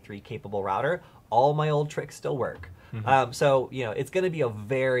WPA3 capable router, all my old tricks still work. So, you know, it's going to be a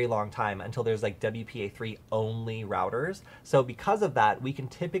very long time until there's like WPA3 only routers. So because of that, we can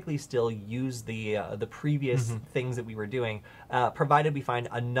typically still use the previous things that we were doing, provided we find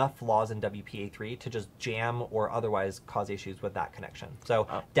enough flaws in WPA3 to just jam or otherwise cause issues with that connection. So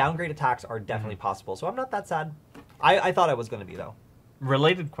downgrade attacks are definitely possible. So I'm not that sad. I thought I was going to be, though.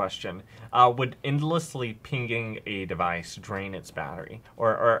 Related question, would endlessly pinging a device drain its battery?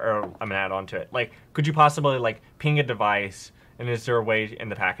 Or I'm going to add on to it. Like, could you possibly, like, ping a device, and is there a way in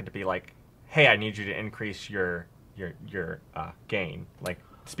the packet to be like, hey, I need you to increase your gain, like,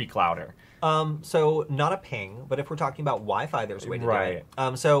 speak louder? So not a ping, but if we're talking about Wi-Fi, there's a way to do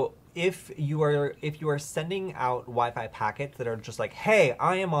it. So if you are sending out Wi-Fi packets that are just like, hey,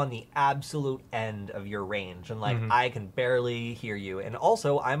 I am on the absolute end of your range, and like I can barely hear you, and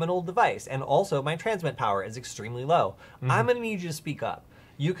also I'm an old device, and also my transmit power is extremely low. I'm going to need you to speak up.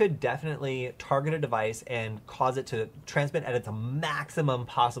 You could definitely target a device and cause it to transmit at its maximum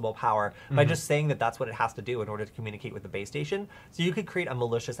possible power by just saying that that's what it has to do in order to communicate with the base station. So you could create a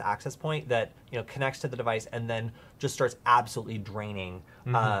malicious access point that, you know, connects to the device and then just starts absolutely draining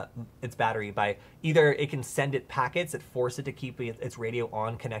its battery by either it can send it packets that force it to keep its radio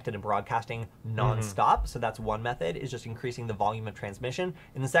on, connected, and broadcasting nonstop. So that's one method, is just increasing the volume of transmission.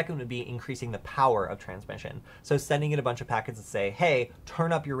 And the second would be increasing the power of transmission. So sending it a bunch of packets that say, hey,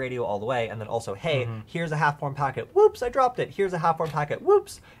 turn up your radio all the way, and then also, hey, here's a half-form packet, whoops, I dropped it, here's a half-form packet,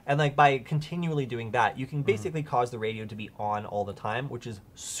 whoops. And like by continually doing that, you can basically cause the radio to be on all the time, which is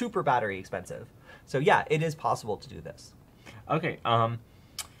super battery expensive. So yeah, it is possible to do this. Okay,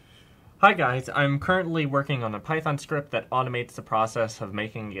 hi guys, I'm currently working on a Python script that automates the process of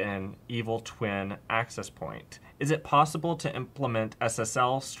making an evil twin access point. Is it possible to implement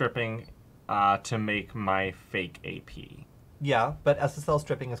SSL stripping to make my fake AP? Yeah, but SSL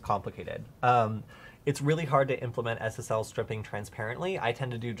stripping is complicated. It's really hard to implement SSL stripping transparently. I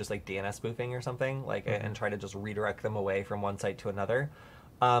tend to do just like DNS spoofing or something, like, and try to just redirect them away from one site to another.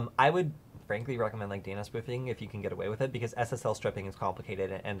 I would frankly recommend like DNS spoofing if you can get away with it, because SSL stripping is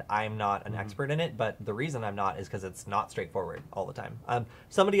complicated and I'm not an expert in it, but the reason I'm not is because it's not straightforward all the time.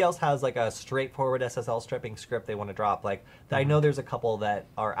 Somebody else has like a straightforward SSL stripping script they want to drop. Like I know there's a couple that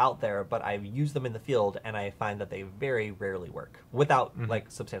are out there, but I've used them in the field and I find that they very rarely work without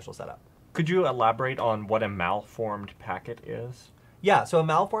like substantial setup. Could you elaborate on what a malformed packet is? Yeah, so a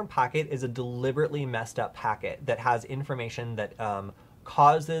malformed packet is a deliberately messed up packet that has information that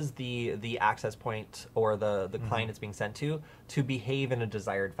causes the access point or the client it's being sent to behave in a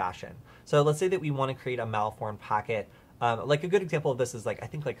desired fashion. So let's say that we want to create a malformed packet. Like a good example of this is like, I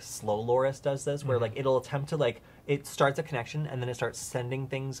think like Slow Loris does this, where like it'll attempt to like, it starts a connection and then it starts sending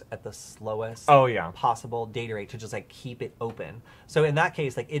things at the slowest possible data rate to just like keep it open. So in that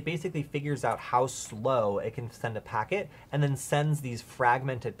case, like it basically figures out how slow it can send a packet and then sends these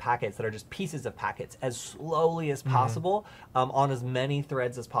fragmented packets that are just pieces of packets as slowly as possible on as many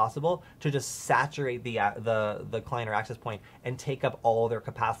threads as possible to just saturate the client or access point and take up all their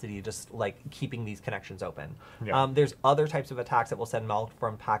capacity, just like keeping these connections open. There's other types of attacks that will send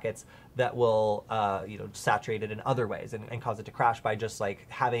malformed packets that will saturate it in other ways and cause it to crash by just like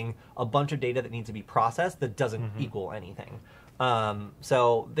having a bunch of data that needs to be processed that doesn't equal anything.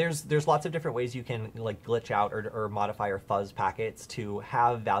 So there's lots of different ways you can like glitch out or modify or fuzz packets to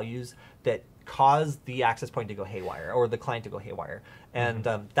have values that cause the access point to go haywire or the client to go haywire. And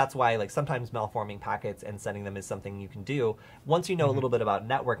that's why like sometimes malforming packets and sending them is something you can do once you know a little bit about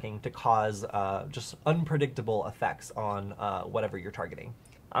networking to cause just unpredictable effects on whatever you're targeting.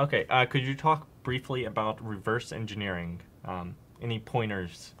 Okay, could you talk briefly about reverse engineering? Any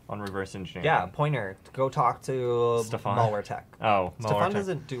pointers on reverse engineering? Yeah, pointer. Go talk to Stefan? Malware Tech. Oh, Stefan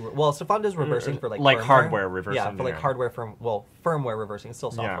doesn't do... Well, Stefan does reversing for like firmware. Hardware reverse engineering. Yeah, for like hardware firmware reversing. It's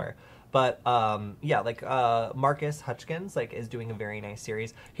still software. But Marcus Hutchkins like is doing a very nice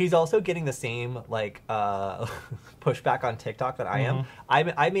series. He's also getting the same like pushback on TikTok that I am.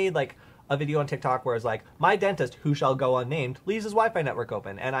 I made like a video on TikTok where it's like, my dentist, who shall go unnamed, leaves his Wi-Fi network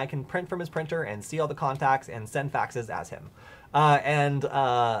open, and I can print from his printer and see all the contacts and send faxes as him.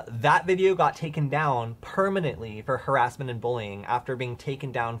 That video got taken down permanently for harassment and bullying after being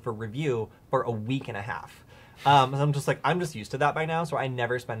taken down for review for a week and a half. So I'm just like, I'm just used to that by now, so I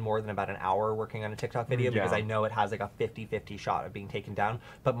never spend more than about an hour working on a TikTok video because I know it has like a 50-50 shot of being taken down.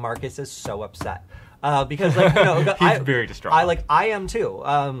 But Marcus is so upset. Because like, he's very distraught. I am too.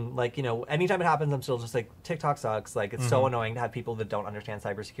 Anytime it happens, I'm still just like, TikTok sucks. Like, it's so annoying to have people that don't understand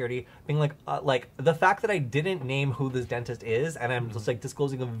cybersecurity being like the fact that I didn't name who this dentist is, and I'm just like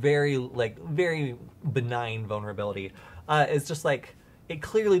disclosing a very benign vulnerability, is just like,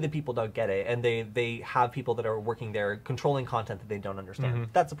 clearly the people don't get it, and they have people that are working there controlling content that they don't understand.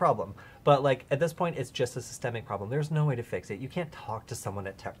 That's a problem. But like at this point, it's just a systemic problem. There's no way to fix it. You can't talk to someone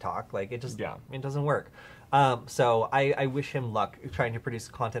at TikTok. Like it just it doesn't work. So I wish him luck trying to produce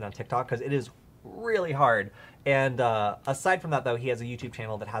content on TikTok because it is really hard. And aside from that, though, he has a YouTube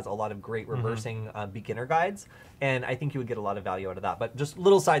channel that has a lot of great reversing beginner guides, and I think you would get a lot of value out of that. But just a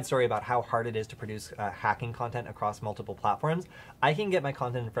little side story about how hard it is to produce hacking content across multiple platforms. I can get my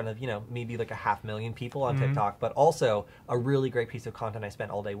content in front of, maybe like 500,000 people on TikTok, but also a really great piece of content I spent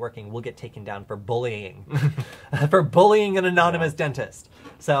all day working will get taken down for bullying, for bullying an anonymous dentist.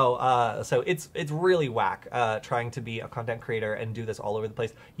 So it's really whack trying to be a content creator and do this all over the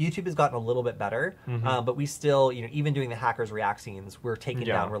place. YouTube has gotten a little bit better, but we still, even doing the hackers react scenes, we're taken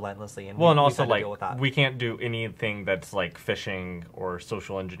down relentlessly. And and also like we can't do anything that's like phishing or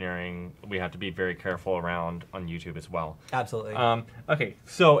social engineering. We have to be very careful around on YouTube as well. Absolutely. Okay,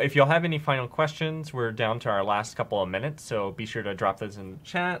 so if you'll have any final questions, we're down to our last couple of minutes, so be sure to drop those in the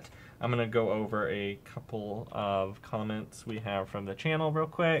chat. I'm going to go over a couple of comments we have from the channel real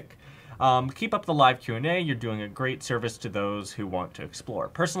quick. Keep up the live Q&A. You're doing a great service to those who want to explore.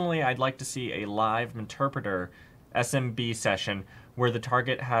 Personally, I'd like to see a live interpreter SMB session where the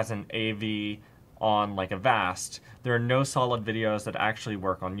target has an AV on like a VAST. There are no solid videos that actually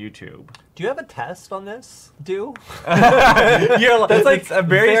work on YouTube. Do you have a test on this? That's like a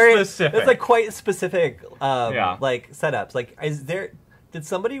very specific. That's like quite specific like setups. Like did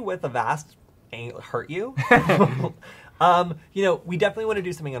somebody with a VAST hurt you? We definitely want to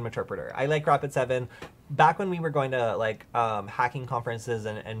do something on Meterpreter. I like Rapid7. Back when we were going to like hacking conferences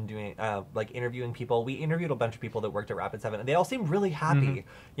and doing like interviewing people, we interviewed a bunch of people that worked at Rapid7, and they all seemed really happy.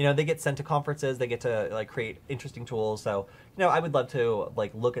 They get sent to conferences, they get to like create interesting tools. So I would love to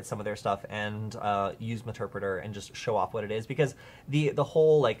like look at some of their stuff and use Meterpreter and just show off what it is, because the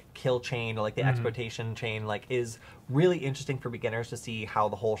whole like kill chain or like the exploitation chain like is really interesting for beginners to see how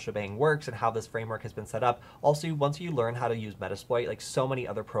the whole shebang works and how this framework has been set up. Also, once you learn how to use Metasploit, like so many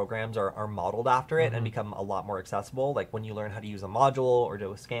other programs are modeled after it and become a lot more accessible, like when you learn how to use a module or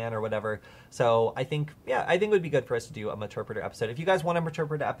do a scan or whatever. So I think it would be good for us to do a Meterpreter episode. If you guys want a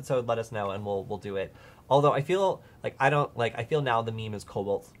Meterpreter episode, let us know and we'll do it. Although I feel like I feel now the meme is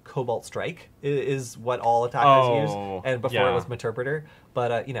Cobalt Strike is what all attackers use, and before it was Meterpreter.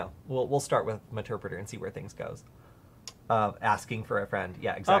 But we'll start with Meterpreter and see where things goes. Asking for a friend,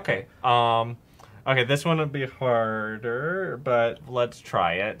 yeah, exactly. Okay. Okay, this one would be harder, but let's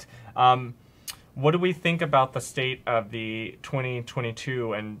try it. What do we think about the state of the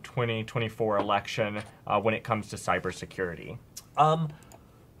 2022 and 2024 election when it comes to cybersecurity?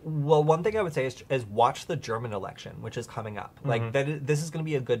 Well, one thing I would say is watch the German election, which is coming up. Like this is going to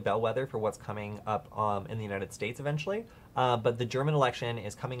be a good bellwether for what's coming up in the United States eventually. But the German election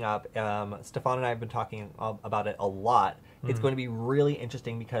is coming up. Stefan and I have been talking about it a lot. It's going to be really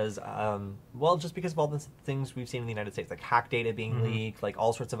interesting because, well, just because of all the things we've seen in the United States, like hack data being leaked, like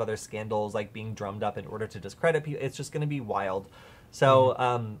all sorts of other scandals, like being drummed up in order to discredit people. It's just going to be wild.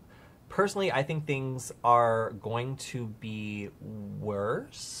 So. Personally, I think things are going to be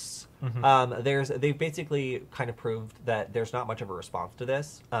worse. They've basically kind of proved that there's not much of a response to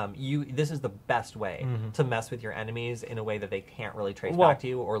this. This is the best way to mess with your enemies in a way that they can't really trace back to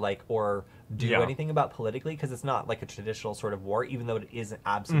you or do anything about politically, because it's not like a traditional sort of war, even though it is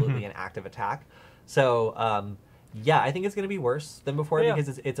absolutely an active attack. So. Yeah, I think it's going to be worse than before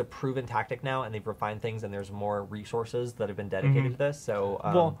because it's a proven tactic now, and they've refined things, and there's more resources that have been dedicated to this. So,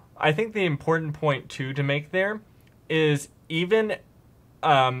 well, I think the important point too to make there is even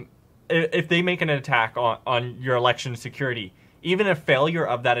if they make an attack on your election security, even a failure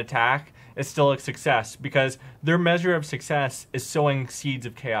of that attack is still a success, because their measure of success is sowing seeds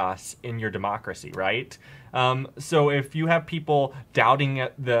of chaos in your democracy, right? So if you have people doubting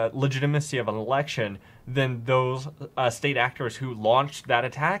the legitimacy of an election, then those state actors who launched that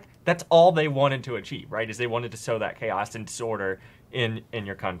attack, that's all they wanted to achieve, right? Is they wanted to sow that chaos and disorder in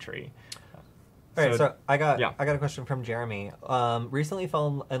your country. All right, so I got a question from Jeremy. Recently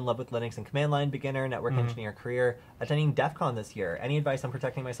fell in love with Linux and command line, beginner, network engineer career, attending DEF CON this year. Any advice on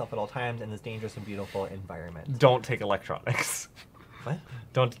protecting myself at all times in this dangerous and beautiful environment? Don't take electronics. What?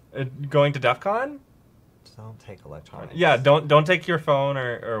 Going to DEF CON? Don't take electronics. Yeah, don't take your phone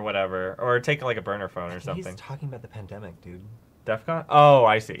or whatever, or take like a burner phone or something. He's talking about the pandemic, dude. DEF CON? Oh,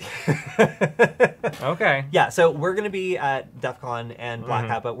 I see. Okay. Yeah, so we're going to be at DEF CON and Black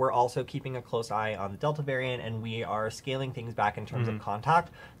Hat, but we're also keeping a close eye on the Delta variant, and we are scaling things back in terms of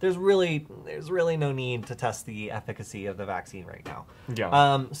contact. There's really no need to test the efficacy of the vaccine right now.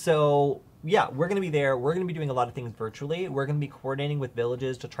 Yeah. So yeah, we're going to be there. We're going to be doing a lot of things virtually. We're going to be coordinating with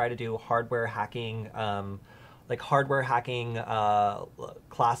villages to try to do hardware hacking,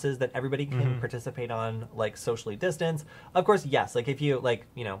 classes that everybody can participate on, like socially distanced. Of course, yes, like if you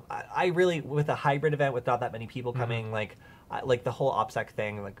I really, with a hybrid event with not that many people coming, like the whole OPSEC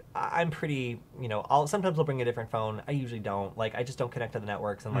thing, like I'm pretty, sometimes I'll bring a different phone. I usually don't. Like I just don't connect to the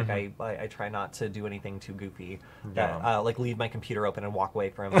networks, and like I try not to do anything too goofy. That like leave my computer open and walk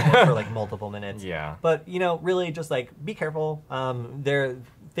away from for like multiple minutes. Yeah. But really just like be careful.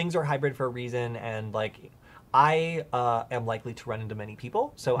 Things are hybrid for a reason, and like I am likely to run into many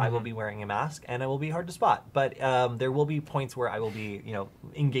people, so I will be wearing a mask, and I will be hard to spot. But there will be points where I will be,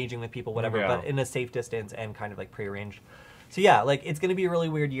 engaging with people, whatever, but in a safe distance and kind of like prearranged. So yeah, like it's going to be a really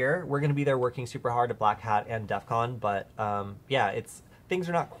weird year. We're going to be there working super hard at Black Hat and DEF CON, but things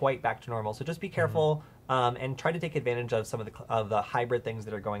are not quite back to normal. So just be careful and try to take advantage of some of the hybrid things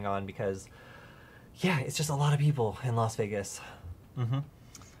that are going on, because it's just a lot of people in Las Vegas.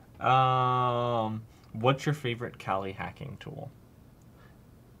 What's your favorite Kali hacking tool?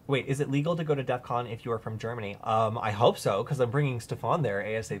 Wait, is it legal to go to DEF CON if you are from Germany? I hope so, because I'm bringing Stefan there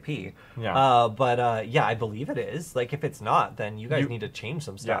ASAP. Yeah. But I believe it is. Like, if it's not, then you guys need to change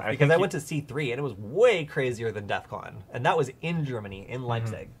some stuff. Yeah, because I went to C3, and it was way crazier than DEF CON. And that was in Germany, in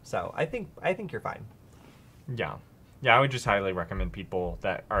Leipzig. So I think you're fine. Yeah. Yeah, I would just highly recommend people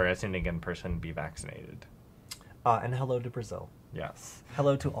that are attending in person be vaccinated. And hello to Brazil. Yes.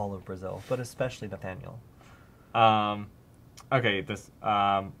 Hello to all of Brazil, but especially Nathaniel. Okay, this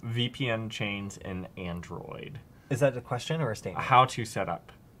VPN chains in Android. Is that a question or a statement? How to set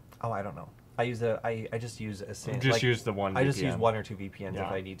up? Oh, I don't know. I just use a use the one VPN. I just use one or two VPNs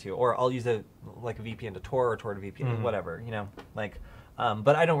if I need to, or I'll use a VPN to Tor or Tor to VPN, whatever,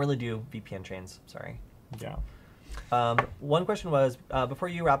 but I don't really do VPN chains. Sorry. Yeah. One question was, before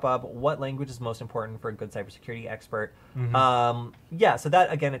you wrap up, what language is most important for a good cybersecurity expert? So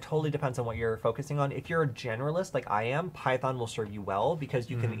that, again, it totally depends on what you're focusing on. If you're a generalist like I am, Python will serve you well, because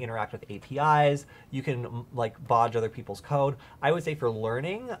you can interact with APIs, you can like bodge other people's code. I would say for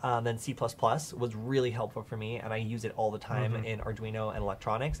learning, then C++ was really helpful for me, and I use it all the time in Arduino and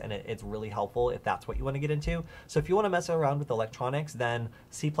electronics, and it's really helpful if that's what you want to get into. So if you want to mess around with electronics, then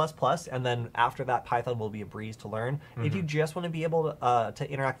C++, and then after that, Python will be a breeze to learn. If you just want to be able to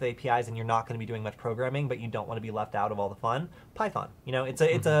interact with APIs and you're not going to be doing much programming, but you don't want to be left out of all the fun, Python. It's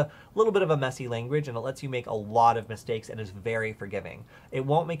a little bit of a messy language, and it lets you make a lot of mistakes and is very forgiving. It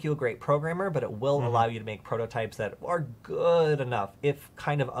won't make you a great programmer, but it will allow you to make prototypes that are good enough, if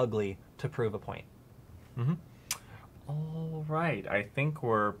kind of ugly, to prove a point. All right. I think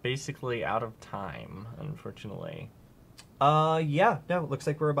we're basically out of time, unfortunately. Yeah, no, looks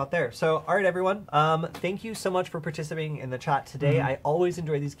like we're about there. So, all right, everyone. Thank you so much for participating in the chat today. I always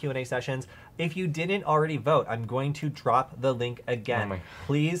enjoy these Q&A sessions. If you didn't already vote, I'm going to drop the link again.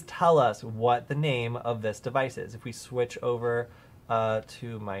 Please tell us what the name of this device is. If we switch over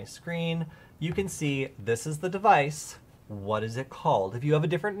to my screen, you can see this is the device. What is it called? If you have a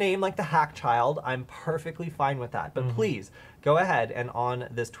different name like the Hack Child, I'm perfectly fine with that. But please go ahead and on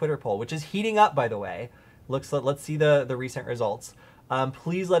this Twitter poll, which is heating up, by the way. Let's see the recent results.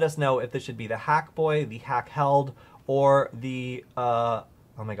 Please let us know if this should be the Hack Boy, the Hack Held, or the oh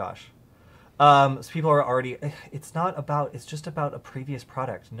my gosh. So people are already. It's not about. It's just about a previous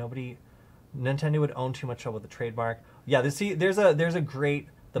product. Nintendo would own too much trouble with the trademark. Yeah, there's a great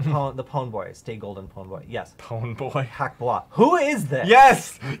the Pwn Boy, Stay Golden Pwn Boy. Yes. Pwn Boy. Hack Bois. Who is this?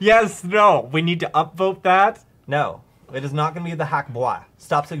 Yes. No. We need to upvote that. No. It is not going to be the Hack Bois.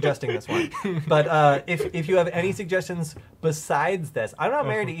 Stop suggesting this one. But if you have any suggestions besides this, I'm not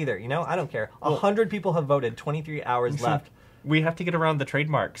married to either. You know, I don't care. 100 people have voted. 23 hours left. We have to get around the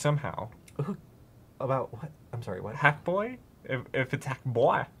trademark somehow. About what? I'm sorry. What? Hack Boy? If it's Hack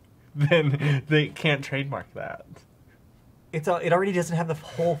Bois, then they can't trademark that. It already doesn't have the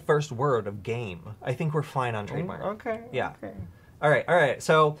whole first word of game. I think we're fine on trademark. Okay. Yeah. Okay. All right.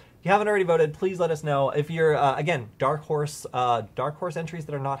 So if you haven't already voted, please let us know. If you're again dark horse entries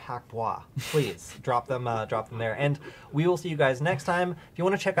that are not Hack Bois, please drop them there. And we will see you guys next time. If you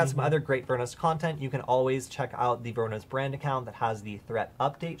want to check out some other great Vernos content, you can always check out the Vernos brand account that has the threat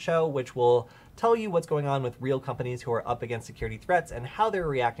update show, which will tell you what's going on with real companies who are up against security threats and how they're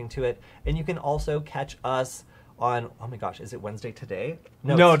reacting to it. And you can also catch us on, oh my gosh, is it Wednesday today?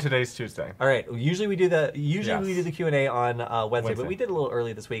 No, today's Tuesday. All right. Usually we do the Q&A on Wednesday, but we did a little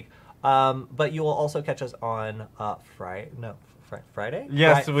early this week. But you will also catch us on Friday?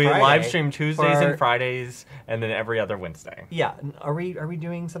 Yes, we Friday live stream Tuesdays and Fridays, and then every other Wednesday. Yeah. Are we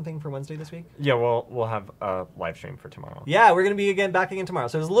doing something for Wednesday this week? Yeah, we'll have a live stream for tomorrow. Yeah, we're gonna be back again tomorrow.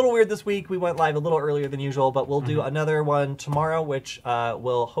 So it was a little weird this week. We went live a little earlier than usual, but we'll do another one tomorrow, which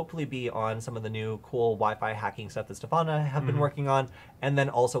will hopefully be on some of the new cool Wi-Fi hacking stuff that Stefana have been working on, and then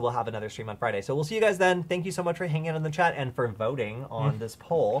also we'll have another stream on Friday. So we'll see you guys then. Thank you so much for hanging out in the chat and for voting on this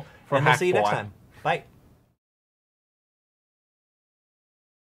poll. And we'll see you next time. Bye.